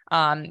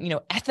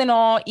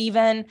 ethanol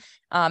even.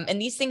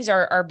 And these things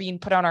are being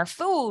put on our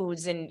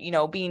foods and,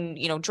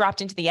 being,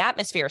 dropped into the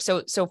atmosphere.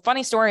 So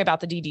funny story about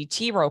the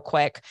DDT real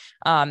quick.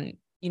 When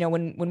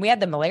we had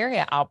the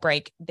malaria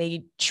outbreak,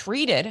 they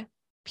treated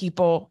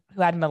people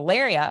who had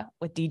malaria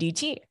with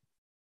DDT.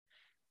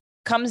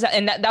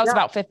 And that was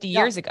about 50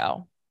 years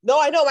ago.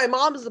 No, I know my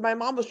mom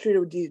was treated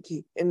with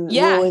DDT in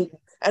Yeah. England,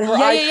 and her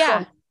eyes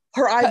shrunk.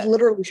 Her eyes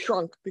literally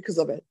shrunk because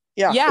of it.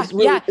 Yeah.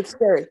 It's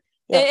scary.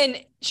 Yeah.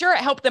 And sure, it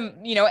helped them,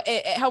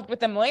 it helped with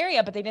the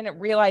malaria, but they didn't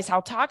realize how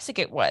toxic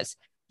it was.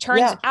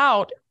 Turns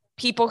out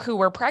people who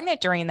were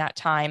pregnant during that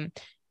time,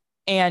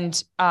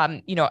 and,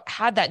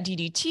 had that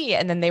DDT,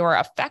 and then they were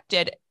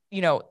affected.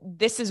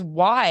 This is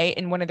why,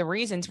 and one of the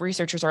reasons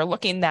researchers are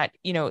looking that,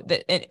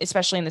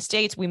 especially in the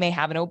States, we may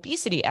have an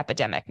obesity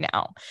epidemic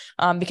now,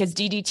 because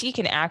DDT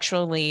can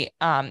actually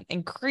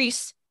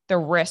increase the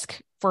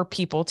risk for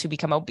people to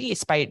become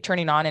obese by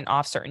turning on and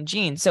off certain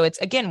genes. So it's,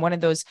 again, one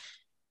of those,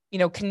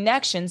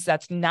 connections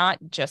that's not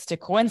just a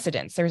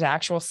coincidence. There's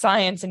actual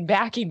science and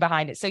backing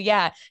behind it. So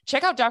yeah,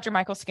 check out Dr.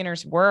 Michael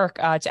Skinner's work,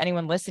 to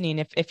anyone listening,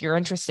 if you're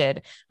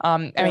interested. I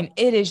mean,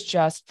 it is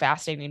just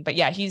fascinating. But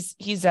yeah,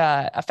 he's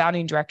a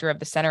founding director of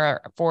the Center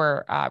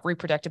for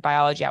Reproductive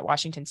Biology at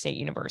Washington State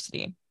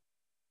University.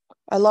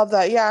 I love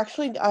that. Yeah,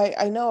 actually,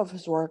 I know of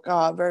his work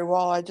very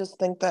well. I just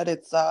think that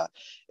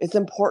it's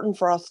important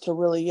for us to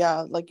really,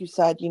 like you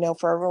said,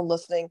 for everyone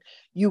listening,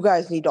 you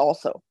guys need to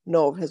also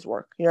know of his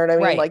work. You know what I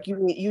mean? Right. Like you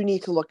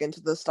need to look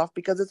into this stuff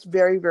because it's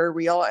very, very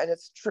real, and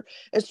it's true.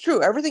 It's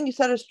true. Everything you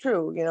said is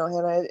true.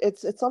 Hannah.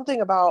 It's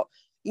something about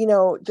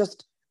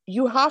just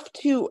you have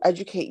to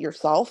educate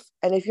yourself,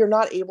 and if you're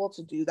not able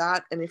to do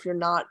that, and if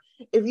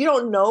you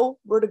don't know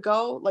where to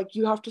go, like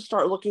you have to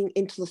start looking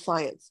into the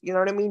science. You know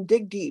what I mean?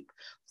 Dig deep.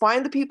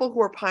 Find the people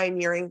who are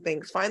pioneering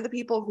things. Find the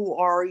people who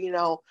are,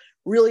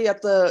 really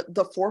at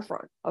the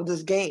forefront of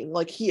this game,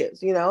 like he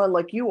is, and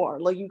like you are.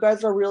 Like you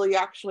guys are really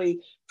actually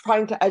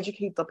trying to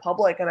educate the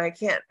public. And I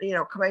can't,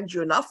 commend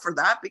you enough for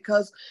that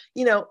because,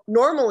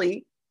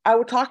 normally I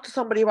would talk to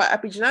somebody about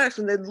epigenetics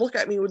and they'd look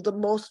at me with the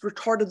most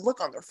retarded look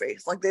on their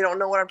face. Like they don't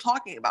know what I'm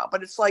talking about.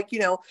 But it's like, we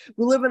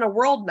live in a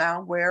world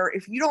now where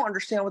if you don't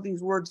understand what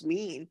these words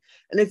mean,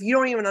 and if you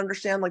don't even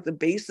understand like the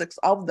basics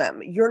of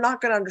them, you're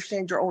not going to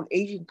understand your own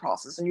aging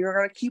process. And you're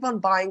going to keep on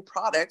buying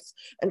products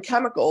and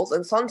chemicals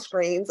and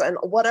sunscreens and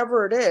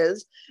whatever it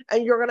is.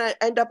 And you're going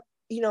to end up,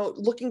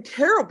 looking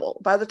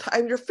terrible by the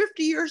time you're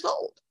 50 years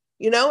old.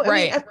 I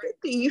mean, at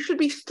 50, you should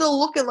be still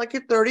looking like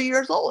you're 30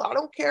 years old. I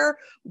don't care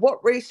what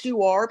race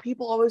you are.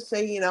 People always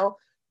say,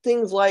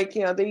 things like,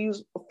 they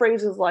use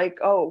phrases like,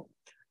 oh,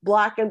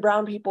 Black and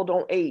brown people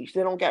don't age.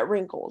 They don't get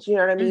wrinkles. You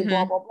know what I mean?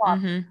 Blah, blah, blah.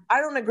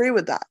 I don't agree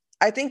with that.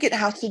 I think it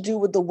has to do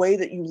with the way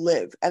that you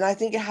live. And I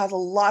think it has a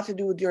lot to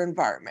do with your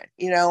environment,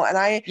 and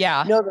I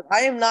know that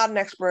I am not an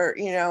expert,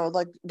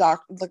 like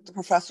the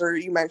professor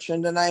you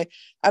mentioned. And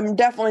I'm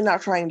definitely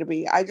not trying to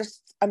be.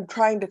 I'm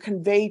trying to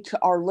convey to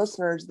our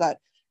listeners that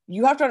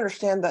you have to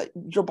understand that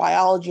your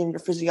biology and your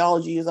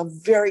physiology is a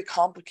very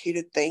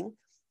complicated thing.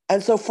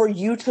 And so for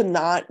you to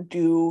not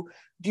do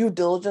due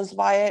diligence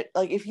by it,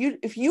 like if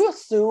you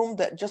assume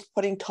that just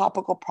putting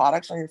topical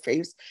products on your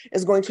face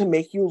is going to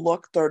make you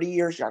look 30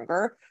 years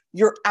younger,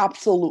 you're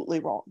absolutely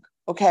wrong.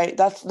 Okay.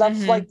 That's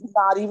like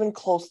not even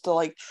close to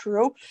like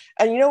true.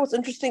 And what's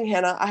interesting,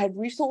 Hannah, I had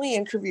recently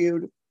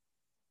interviewed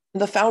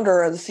the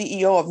founder or the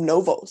CEO of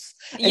Novos.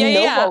 And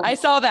Novos, I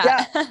saw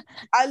that. Yeah,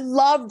 I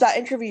loved that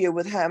interview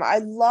with him. I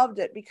loved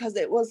it because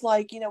it was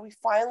like, we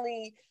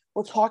finally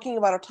were talking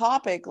about a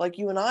topic like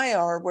you and I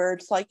are, where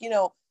it's like,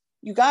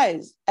 you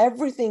guys,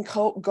 everything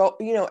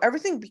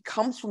everything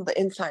becomes from the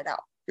inside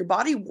out. Your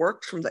body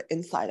works from the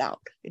inside out.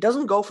 It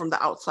doesn't go from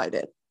the outside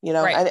in,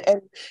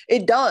 and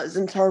it does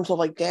in terms of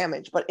like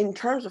damage, but in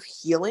terms of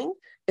healing,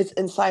 it's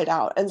inside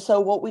out. And so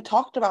what we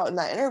talked about in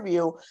that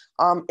interview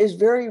is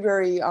very,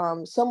 very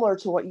similar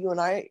to what you and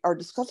I are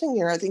discussing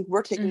here. I think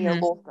we're taking it a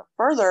little bit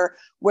further,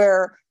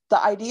 where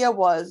the idea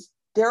was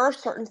there are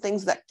certain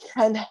things that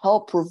can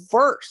help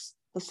reverse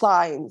the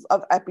signs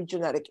of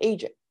epigenetic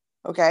aging.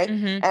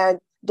 Okay. And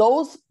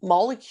those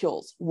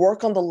molecules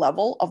work on the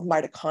level of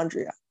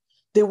mitochondria.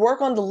 They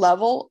work on the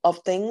level of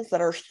things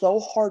that are so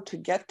hard to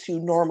get to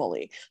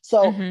normally.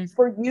 So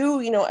for you,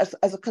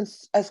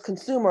 as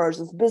consumers,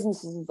 as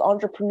businesses, as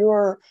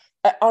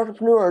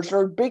entrepreneurs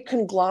or big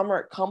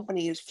conglomerate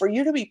companies, for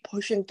you to be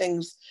pushing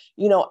things,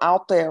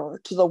 out there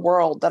to the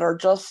world that are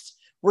just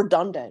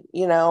redundant,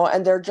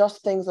 and they're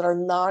just things that are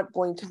not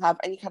going to have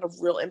any kind of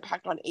real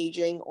impact on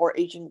aging or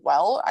aging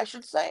well, I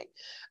should say.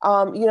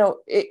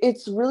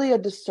 It's really a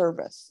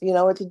disservice.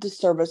 It's a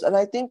disservice. And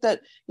I think that,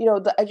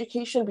 the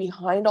education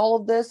behind all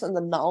of this and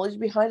the knowledge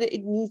behind it,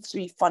 it needs to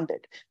be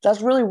funded.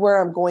 That's really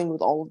where I'm going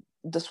with all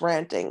of this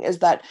ranting, is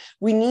that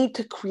we need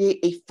to create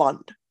a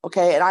fund.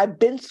 Okay. And I've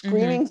been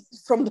screaming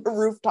from the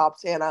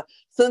rooftops, Hannah,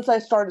 since I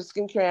started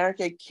Skincare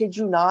Anarchy. I kid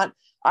you not.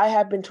 I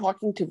have been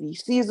talking to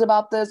VCs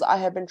about this. I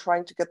have been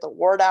trying to get the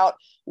word out.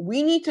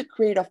 We need to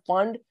create a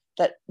fund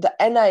that the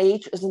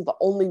NIH isn't the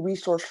only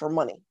resource for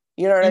money.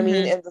 You know what I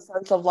mean? In the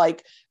sense of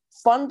like,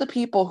 fund the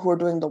people who are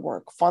doing the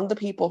work, fund the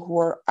people who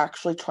are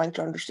actually trying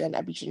to understand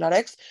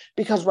epigenetics.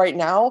 Because right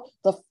now,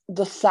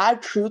 the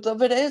sad truth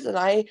of it is, and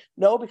I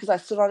know because I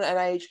sit on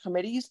NIH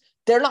committees,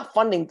 they're not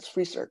funding this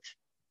research.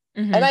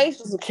 NIH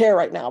doesn't care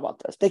right now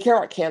about this. They care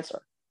about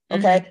cancer.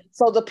 Okay.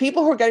 So the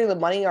people who are getting the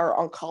money are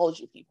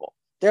oncology people.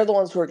 They're the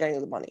ones who are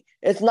getting the money.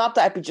 It's not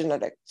the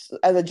epigenetics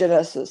and the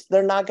geneticists.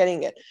 They're not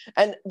getting it.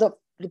 And the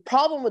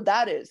problem with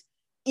that is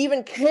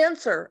even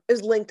cancer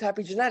is linked to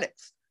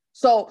epigenetics.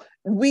 So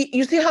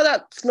you see how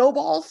that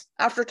snowballs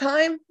after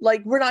time?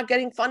 Like, we're not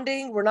getting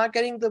funding, we're not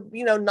getting the,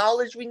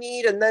 knowledge we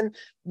need. And then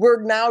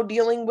we're now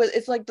dealing with,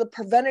 it's like the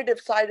preventative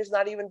side is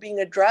not even being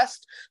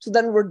addressed. So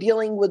then we're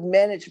dealing with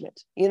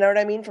management, you know what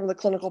I mean? From the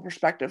clinical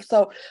perspective.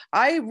 So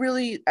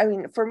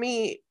for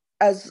me,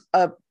 as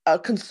a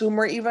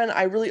consumer, even,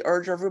 I really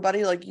urge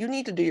everybody, like, you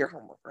need to do your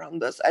homework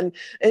around this and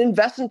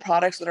invest in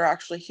products that are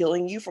actually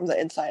healing you from the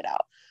inside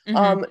out.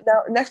 Now,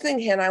 next thing,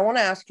 Hannah, I want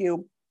to ask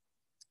you,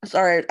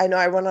 sorry, I know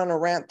I went on a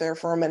rant there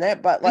for a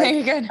minute, but like,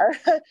 You're good.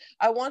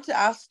 I want to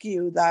ask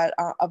you that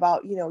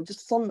about,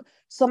 just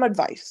some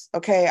advice.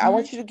 Okay. I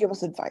want you to give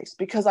us advice,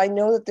 because I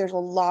know that there's a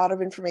lot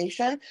of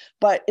information,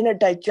 but in a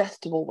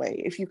digestible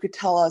way. If you could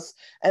tell us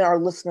and our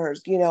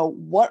listeners,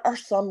 what are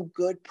some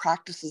good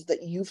practices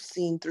that you've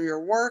seen through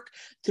your work,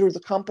 through the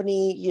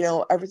company,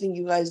 everything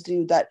you guys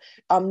do, that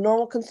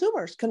normal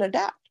consumers can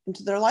adapt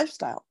into their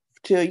lifestyle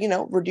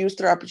to, reduce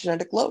their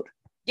epigenetic load?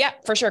 Yeah,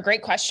 for sure.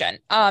 Great question.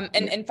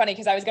 And funny,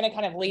 because I was going to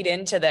kind of lead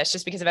into this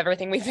just because of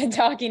everything we've been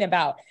talking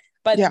about.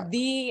 But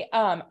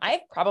I'm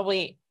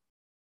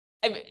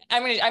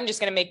just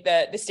going to make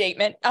the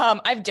statement.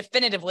 I've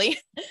definitively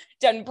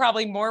done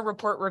probably more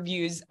report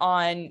reviews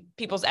on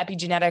people's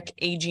epigenetic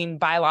aging,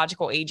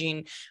 biological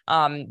aging,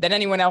 than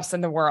anyone else in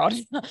the world.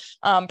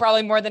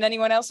 Probably more than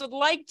anyone else would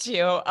like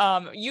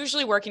to.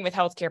 Usually working with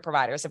healthcare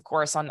providers, of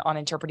course, on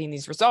interpreting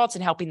these results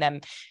and helping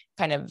them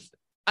kind of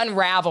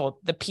unravel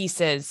the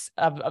pieces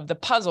of the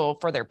puzzle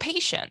for their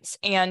patients.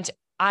 And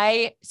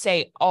I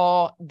say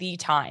all the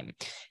time,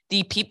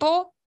 the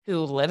people who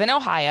live in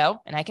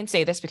Ohio, and I can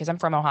say this because I'm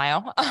from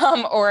Ohio,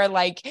 or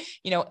like,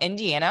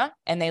 Indiana,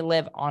 and they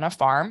live on a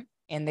farm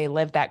and they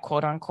live that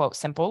quote unquote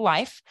simple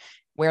life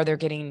where they're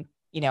getting,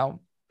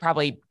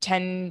 probably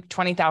 10,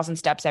 20,000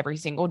 steps every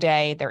single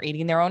day. They're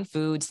eating their own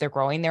foods. They're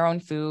growing their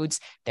own foods.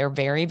 They're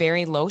very,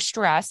 very low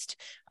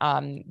stressed.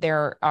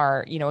 There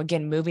are,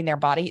 again, moving their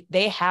body.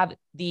 They have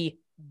the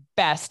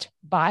best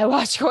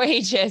biological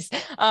ages.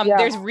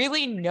 There's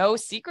really no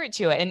secret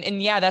to it.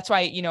 And yeah, that's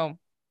why,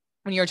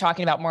 when you were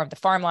talking about more of the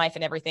farm life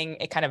and everything,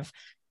 it kind of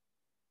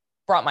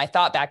brought my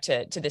thought back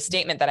to the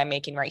statement that I'm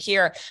making right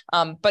here.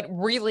 But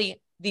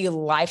really, the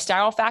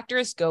lifestyle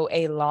factors go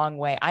a long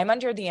way. I'm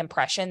under the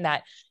impression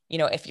that,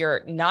 if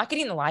you're not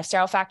getting the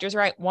lifestyle factors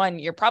right, one,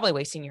 you're probably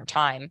wasting your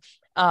time.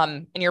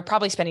 And you're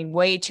probably spending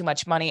way too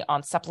much money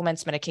on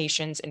supplements,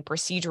 medications, and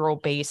procedural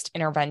based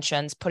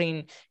interventions,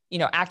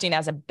 acting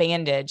as a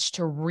bandage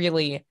to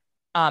really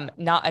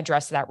not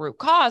address that root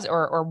cause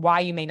or why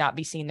you may not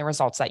be seeing the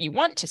results that you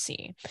want to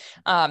see.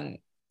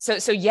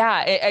 So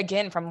yeah,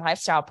 again, from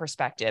lifestyle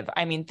perspective,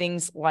 I mean,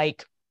 things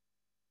like,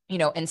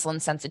 insulin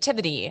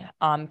sensitivity,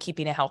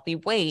 keeping a healthy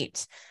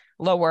weight,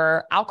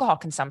 lower alcohol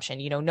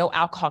consumption, no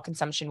alcohol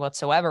consumption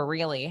whatsoever,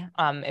 really,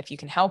 if you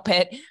can help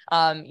it,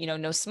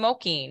 no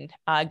smoking,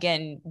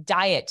 again,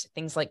 diet,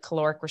 things like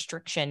caloric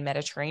restriction,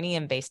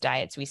 Mediterranean based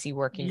diets, we see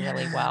working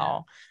really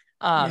well.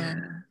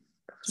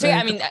 So yeah,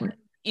 I mean,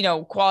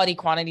 quality,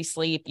 quantity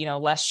sleep,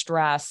 less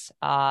stress,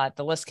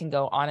 the list can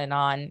go on and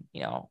on,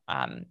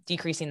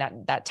 decreasing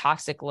that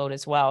toxic load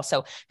as well.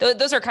 So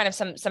those are kind of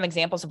some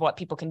examples of what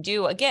people can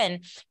do. Again,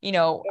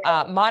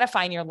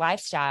 modifying your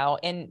lifestyle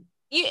and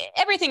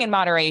everything in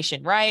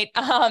moderation, right?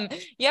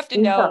 You have to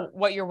know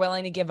what you're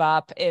willing to give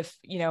up. If,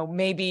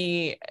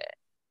 maybe,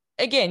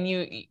 again,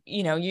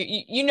 you know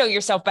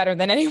yourself better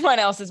than anyone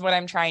else is what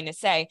I'm trying to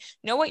say.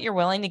 Know what you're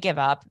willing to give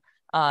up.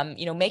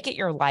 Make it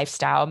your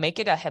lifestyle, make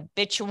it a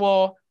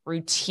habitual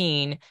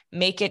routine,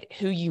 make it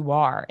who you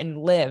are and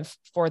live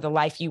for the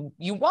life you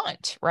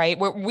want, right?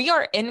 We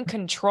are in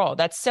control.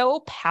 That's so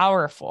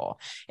powerful,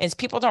 is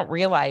people don't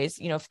realize,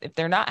 if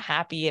they're not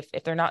happy,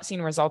 if they're not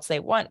seeing results they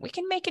want, we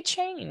can make a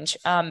change.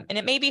 And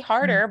it may be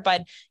harder,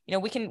 but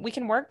we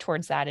can work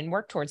towards that and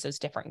work towards those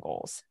different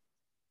goals.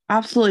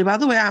 Absolutely. By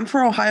the way, I'm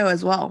from Ohio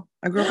as well.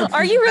 I grew up in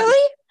Are you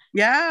really?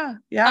 Yeah.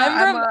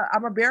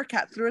 I'm a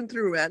Bearcat through and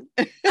through, man.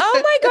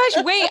 Oh my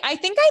gosh. Wait, I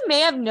think I may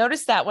have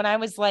noticed that when I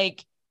was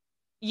like,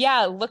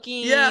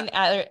 looking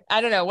at,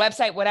 I don't know,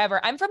 website,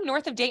 whatever. I'm from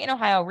north of Dayton,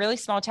 Ohio, a really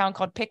small town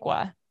called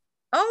Piqua.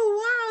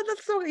 Oh, wow.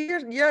 That's so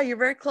you're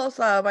very close.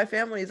 My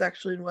family is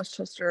actually in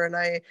Westchester, and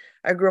I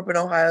grew up in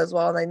Ohio as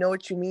well. And I know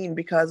what you mean,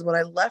 because when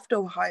I left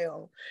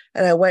Ohio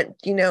and I went,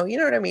 you know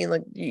what I mean?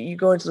 Like, you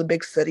go into the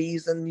big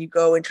cities and you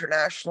go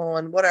international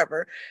and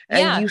whatever,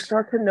 and you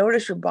start to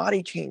notice your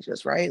body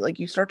changes, right? Like,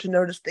 you start to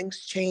notice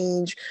things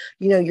change,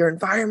 your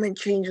environment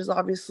changes,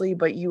 obviously,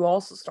 but you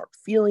also start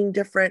feeling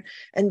different.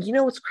 And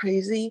what's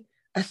crazy?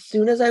 As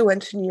soon as I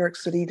went to New York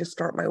City to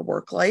start my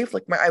work life,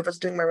 like I was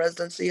doing my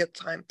residency at the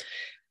time,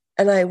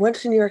 and I went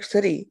to New York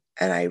City,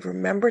 and I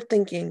remember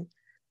thinking,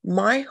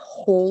 my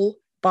whole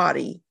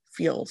body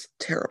feels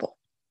terrible.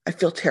 I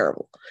feel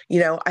terrible.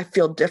 I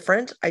feel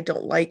different. I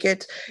don't like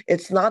it.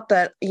 It's not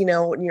that,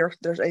 New York,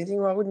 there's anything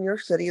wrong with New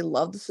York City.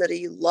 Love the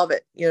city, love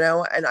it,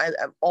 and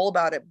I'm all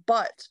about it.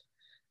 But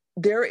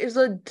there is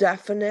a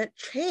definite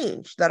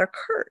change that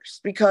occurs,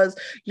 because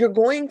you're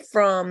going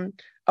from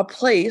a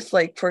place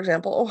like, for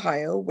example,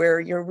 Ohio, where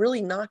you're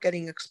really not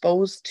getting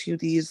exposed to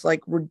these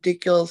like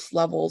ridiculous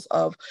levels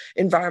of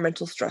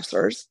environmental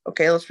stressors.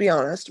 Okay, let's be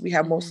honest. We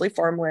have mostly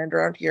farmland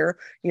around here,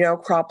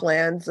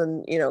 croplands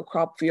and,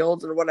 crop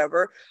fields and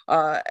whatever.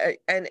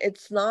 And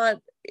it's not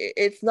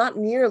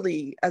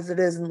nearly as it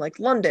is in like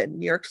London,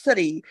 New York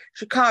City,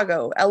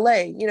 Chicago,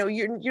 LA.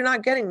 You're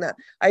not getting that.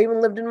 I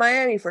even lived in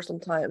Miami for some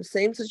time,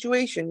 same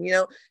situation,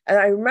 and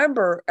I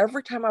remember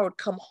every time I would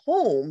come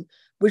home,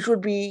 which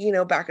would be,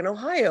 back in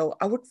Ohio,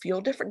 I would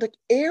feel different. Like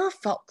air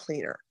felt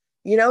cleaner.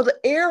 The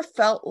air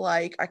felt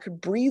like I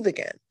could breathe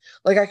again,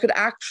 like I could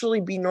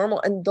actually be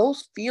normal. And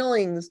those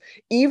feelings,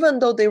 even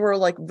though they were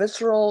like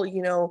visceral,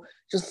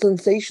 just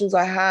sensations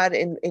I had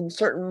in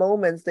certain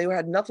moments, they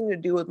had nothing to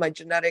do with my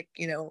genetic,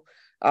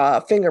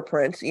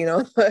 fingerprints,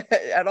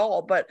 at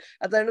all. But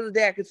at the end of the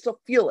day, I could still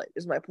feel it,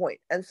 is my point.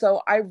 And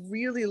so I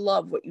really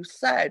love what you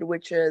said,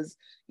 which is,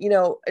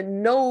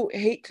 no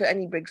hate to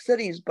any big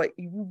cities, but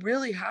you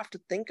really have to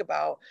think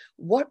about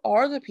what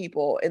are the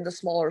people in the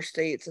smaller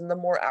states and the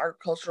more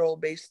agricultural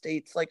based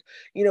states, like,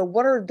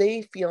 what are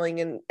they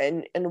feeling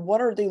and what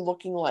are they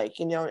looking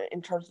like, in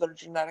terms of their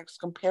genetics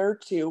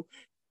compared to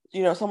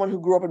someone who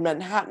grew up in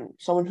Manhattan,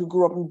 someone who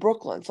grew up in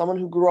Brooklyn, someone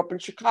who grew up in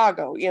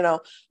Chicago,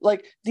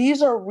 like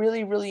these are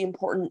really, really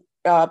important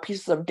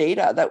pieces of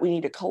data that we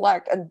need to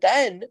collect. And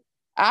then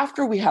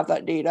after we have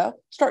that data,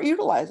 start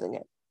utilizing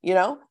it,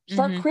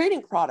 start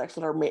creating products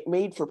that are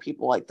made for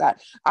people like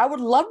that. I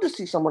would love to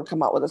see someone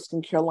come out with a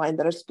skincare line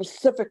that is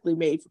specifically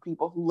made for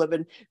people who live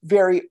in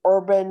very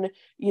urban,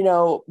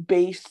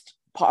 based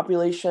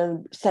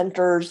population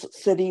centers,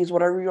 cities,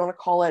 whatever you want to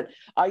call it.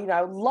 I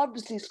would love to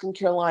see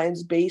skincare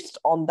lines based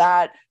on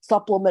that,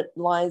 supplement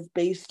lines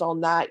based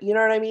on that. You know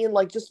what I mean?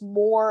 Like just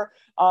more,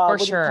 for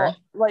sure.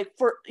 Like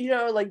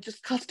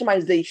just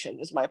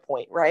customization is my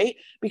point, right?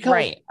 Because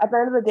right. at the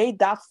end of the day,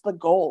 that's the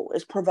goal,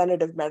 is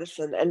preventative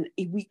medicine. And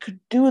we could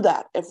do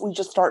that if we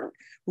just start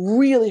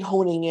really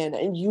honing in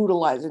and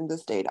utilizing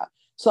this data.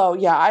 So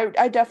yeah,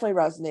 I definitely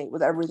resonate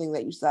with everything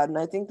that you said. And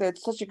I think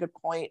that's such a good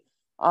point.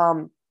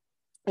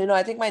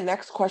 I think my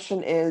next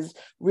question is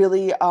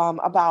really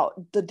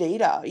about the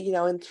data,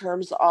 in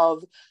terms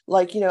of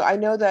like, I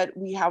know that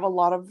we have a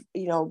lot of,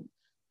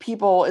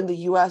 people in the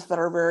US that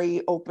are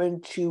very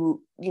open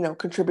to,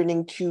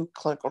 contributing to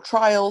clinical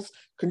trials,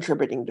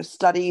 contributing to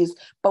studies.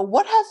 But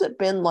what has it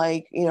been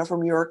like,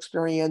 from your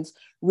experience,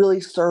 really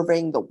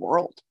serving the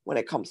world when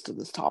it comes to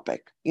this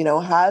topic?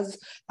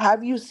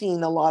 Have you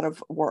seen a lot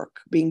of work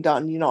being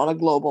done, on a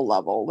global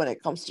level when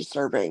it comes to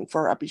serving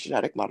for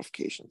epigenetic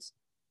modifications?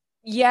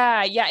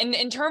 Yeah.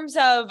 In terms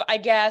of, I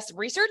guess,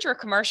 research or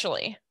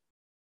commercially?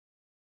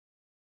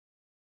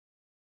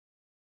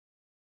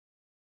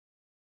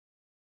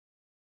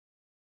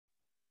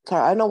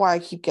 Sorry, I don't know why I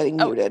keep getting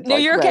muted, No,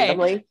 like you're okay.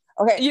 randomly.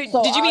 Okay,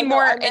 so Did you mean no,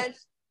 more?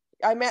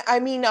 I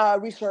mean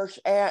research,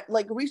 and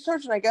like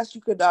research, and I guess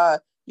you could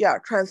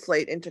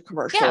translate into Yeah.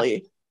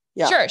 commercially.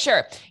 Yeah.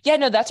 Sure. Yeah,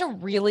 no, that's a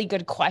really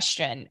good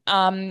question.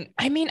 I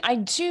mean,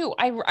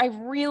 I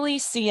really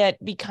see it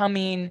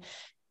becoming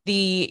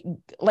the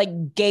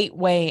like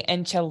gateway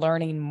into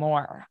learning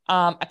more.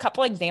 A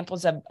couple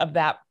examples of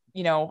that,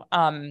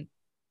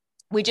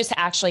 we just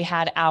actually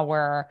had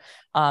our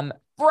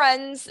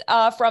friends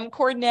from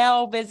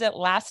Cornell visit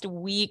last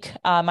week,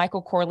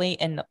 Michael Corley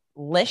and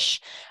Lish.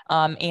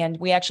 And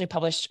we actually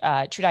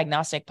True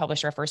Diagnostic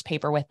published our first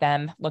paper with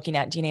them looking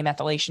at DNA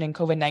methylation and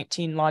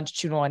COVID-19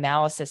 longitudinal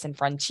analysis in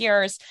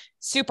Frontiers.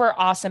 Super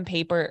awesome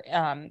paper.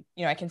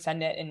 I can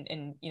send it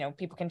and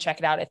people can check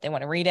it out if they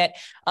want to read it.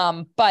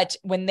 But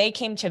when they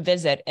came to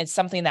visit, it's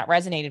something that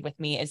resonated with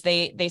me is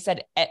they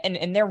said,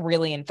 and they're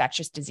really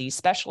infectious disease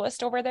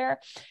specialist over there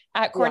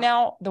at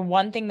Cornell. Yeah. The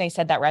one thing they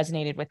said that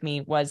resonated with me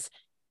was,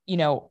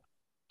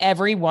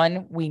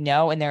 everyone we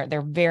know, and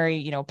they're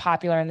very,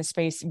 popular in the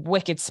space,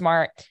 wicked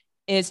smart,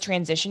 is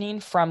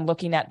transitioning from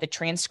looking at the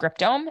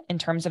transcriptome in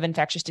terms of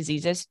infectious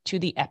diseases to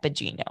the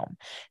epigenome.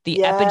 The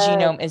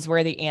epigenome is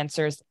where the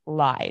answers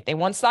lie. They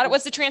once thought it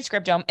was the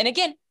transcriptome. And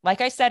again, like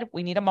I said,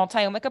 we need a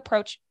multi-omic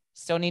approach.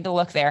 Still need to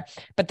look there,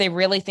 but they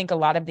really think a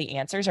lot of the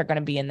answers are going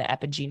to be in the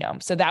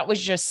epigenome. So that was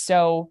just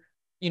so,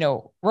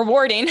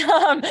 rewarding,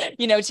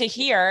 to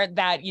hear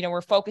that,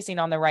 we're focusing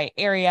on the right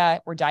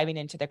area. We're diving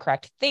into the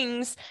correct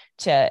things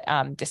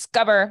to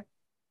discover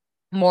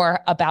more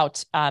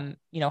about,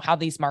 how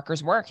these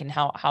markers work and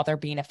how they're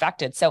being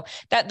affected. So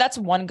that's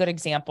one good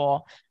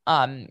example.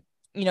 True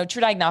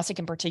Diagnostic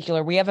in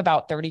particular, we have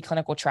about 30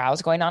 clinical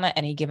trials going on at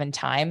any given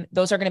time.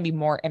 Those are going to be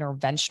more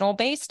interventional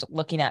based,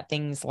 looking at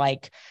things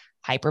like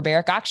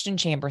hyperbaric oxygen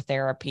chamber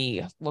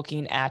therapy,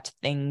 looking at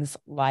things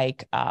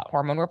like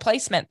hormone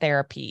replacement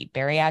therapy,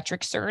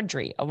 bariatric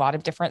surgery, a lot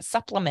of different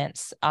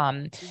supplements,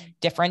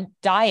 different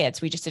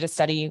diets. We just did a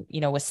study,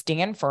 with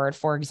Stanford,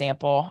 for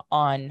example,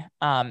 on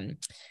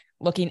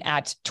looking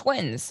at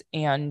twins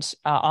and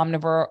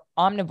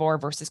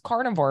omnivore versus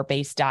carnivore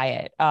based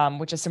diet,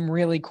 which is some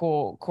really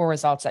cool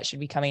results that should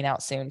be coming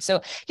out soon.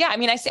 So yeah, I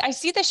mean, I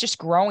see this just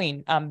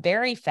growing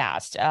very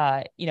fast.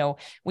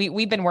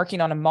 We've been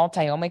working on a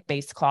multi-omic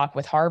based clock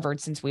with Harvard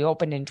since we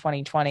opened in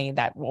 2020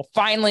 that will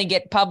finally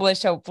get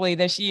published hopefully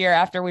this year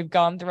after we've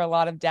gone through a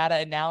lot of data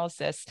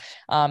analysis,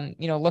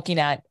 looking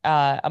at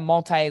a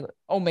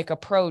multi-omic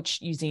approach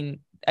using,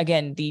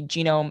 again, the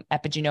genome,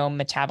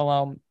 epigenome,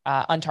 metabolome,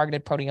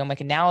 untargeted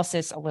proteomic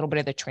analysis, a little bit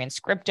of the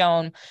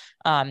transcriptome,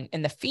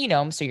 and the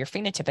phenome, so your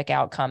phenotypic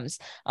outcomes.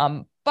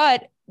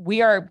 But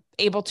we are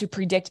able to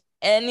predict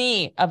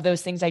any of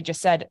those things I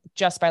just said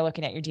just by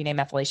looking at your DNA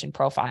methylation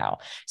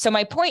profile. So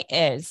my point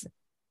is,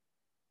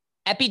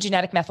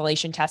 epigenetic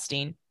methylation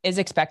testing is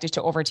expected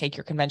to overtake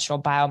your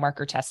conventional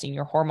biomarker testing,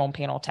 your hormone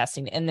panel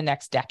testing in the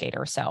next decade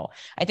or so.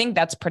 I think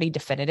that's pretty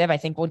definitive. I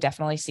think we'll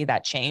definitely see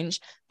that change,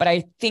 but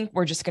I think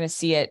we're just going to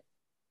see it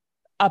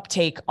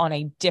uptake on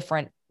a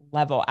different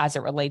level as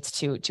it relates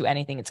to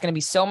anything. It's going to be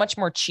so much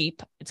more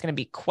cheap. It's going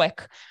to be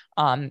quick.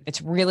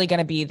 It's really going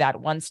to be that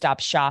one-stop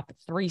shop,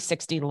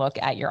 360 look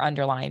at your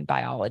underlying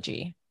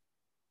biology.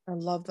 I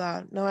love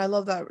that. No, I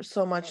love that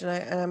so much. And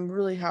I'm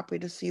really happy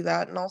to see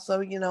that. And also,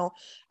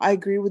 I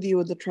agree with you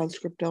with the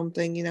transcriptome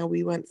thing.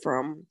 We went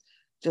from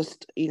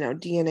just,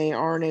 DNA,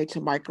 RNA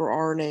to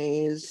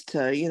microRNAs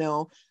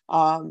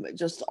to,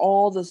 just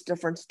all this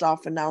different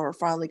stuff. And now we're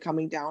finally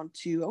coming down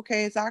to,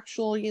 okay, it's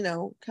actual,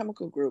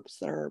 chemical groups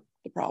that are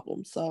the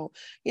problem. So,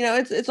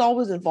 it's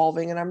always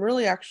evolving, and I'm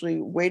really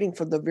actually waiting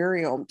for the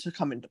viriome to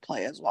come into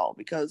play as well,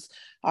 because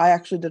I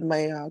actually did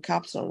my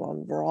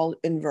capstone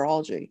in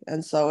virology.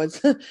 And so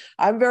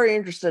I'm very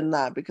interested in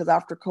that, because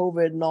after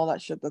COVID and all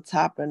that shit that's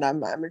happened,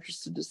 I'm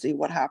interested to see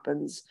what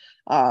happens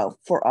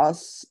for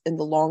us in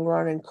the long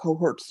run in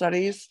cohort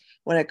studies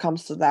when it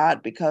comes to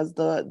that, because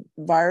the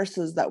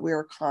viruses that we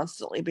are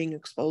constantly being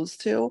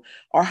exposed to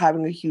are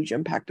having a huge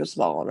impact as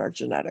well on our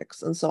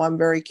genetics. And so I'm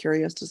very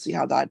curious to see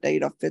how that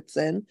data fits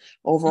in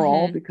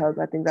overall, because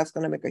I think that's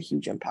going to make a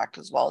huge impact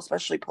as well,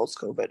 especially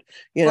post-COVID,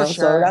 For sure.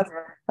 So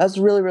that's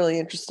really, really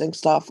interesting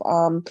stuff.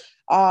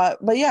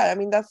 But yeah, I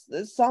mean,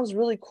 it sounds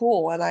really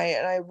cool, and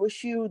I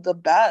wish you the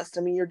best.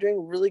 I mean, you're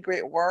doing really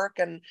great work,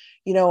 and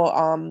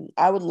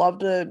I would love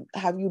to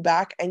have you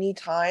back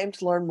anytime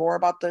to learn more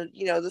about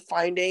the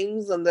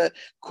findings and the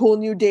cool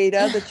new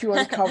data that you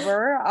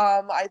uncover.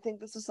 I think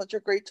this is such a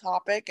great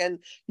topic, and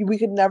we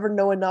could never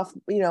know enough,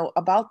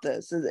 about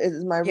this.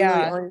 Is my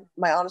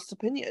my honest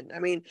opinion. I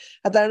mean,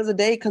 at the end of the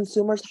day,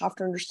 consumers have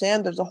to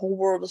understand there's a whole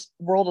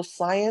world of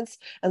science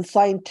and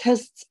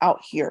scientists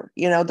out here,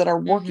 that are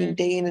working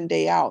day in and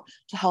day out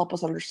to help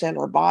us understand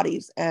our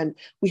bodies, and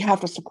we have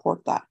to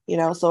support that.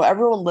 So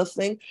everyone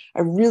listening,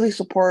 I really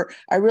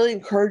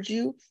encourage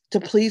you to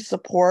please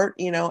support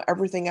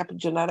everything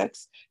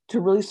epigenetics, to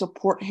really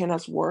support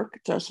Hannah's work,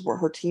 to support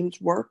her team's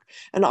work,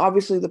 and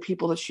obviously the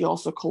people that she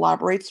also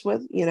collaborates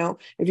with.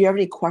 If you have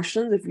any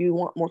questions, if you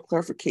want more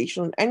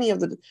clarification on any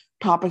of the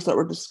topics that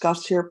were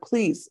discussed here,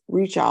 please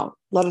reach out,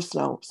 let us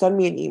know, send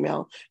me an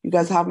email. You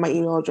guys have my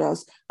email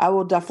address. I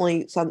will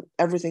definitely send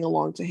everything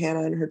along to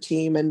Hannah and her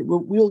team, and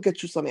we'll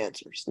get you some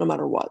answers no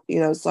matter what.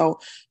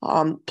 So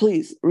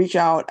please reach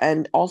out.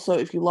 And also,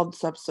 if you love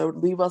this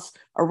episode, leave us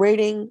a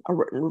rating, a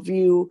written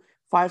review,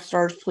 5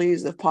 stars,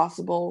 please, if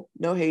possible.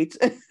 No hate.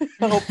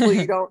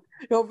 Hopefully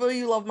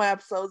you love my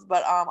episodes,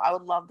 but I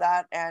would love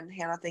that. And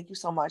Hannah, thank you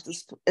so much.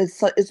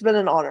 It's been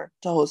an honor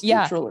to host you,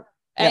 truly.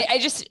 Yeah. I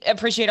just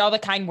appreciate all the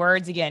kind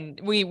words. Again,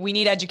 we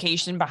need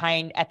education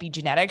behind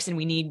epigenetics, and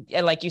we need,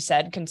 like you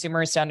said,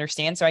 consumers to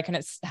understand. So I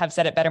couldn't have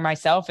said it better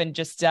myself. And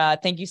just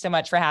thank you so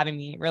much for having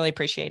me. Really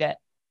appreciate it.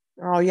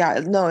 Oh yeah,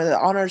 no, the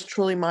honor is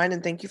truly mine.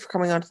 And thank you for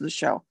coming onto the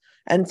show.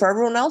 And for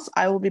everyone else,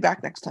 I will be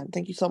back next time.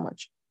 Thank you so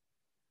much.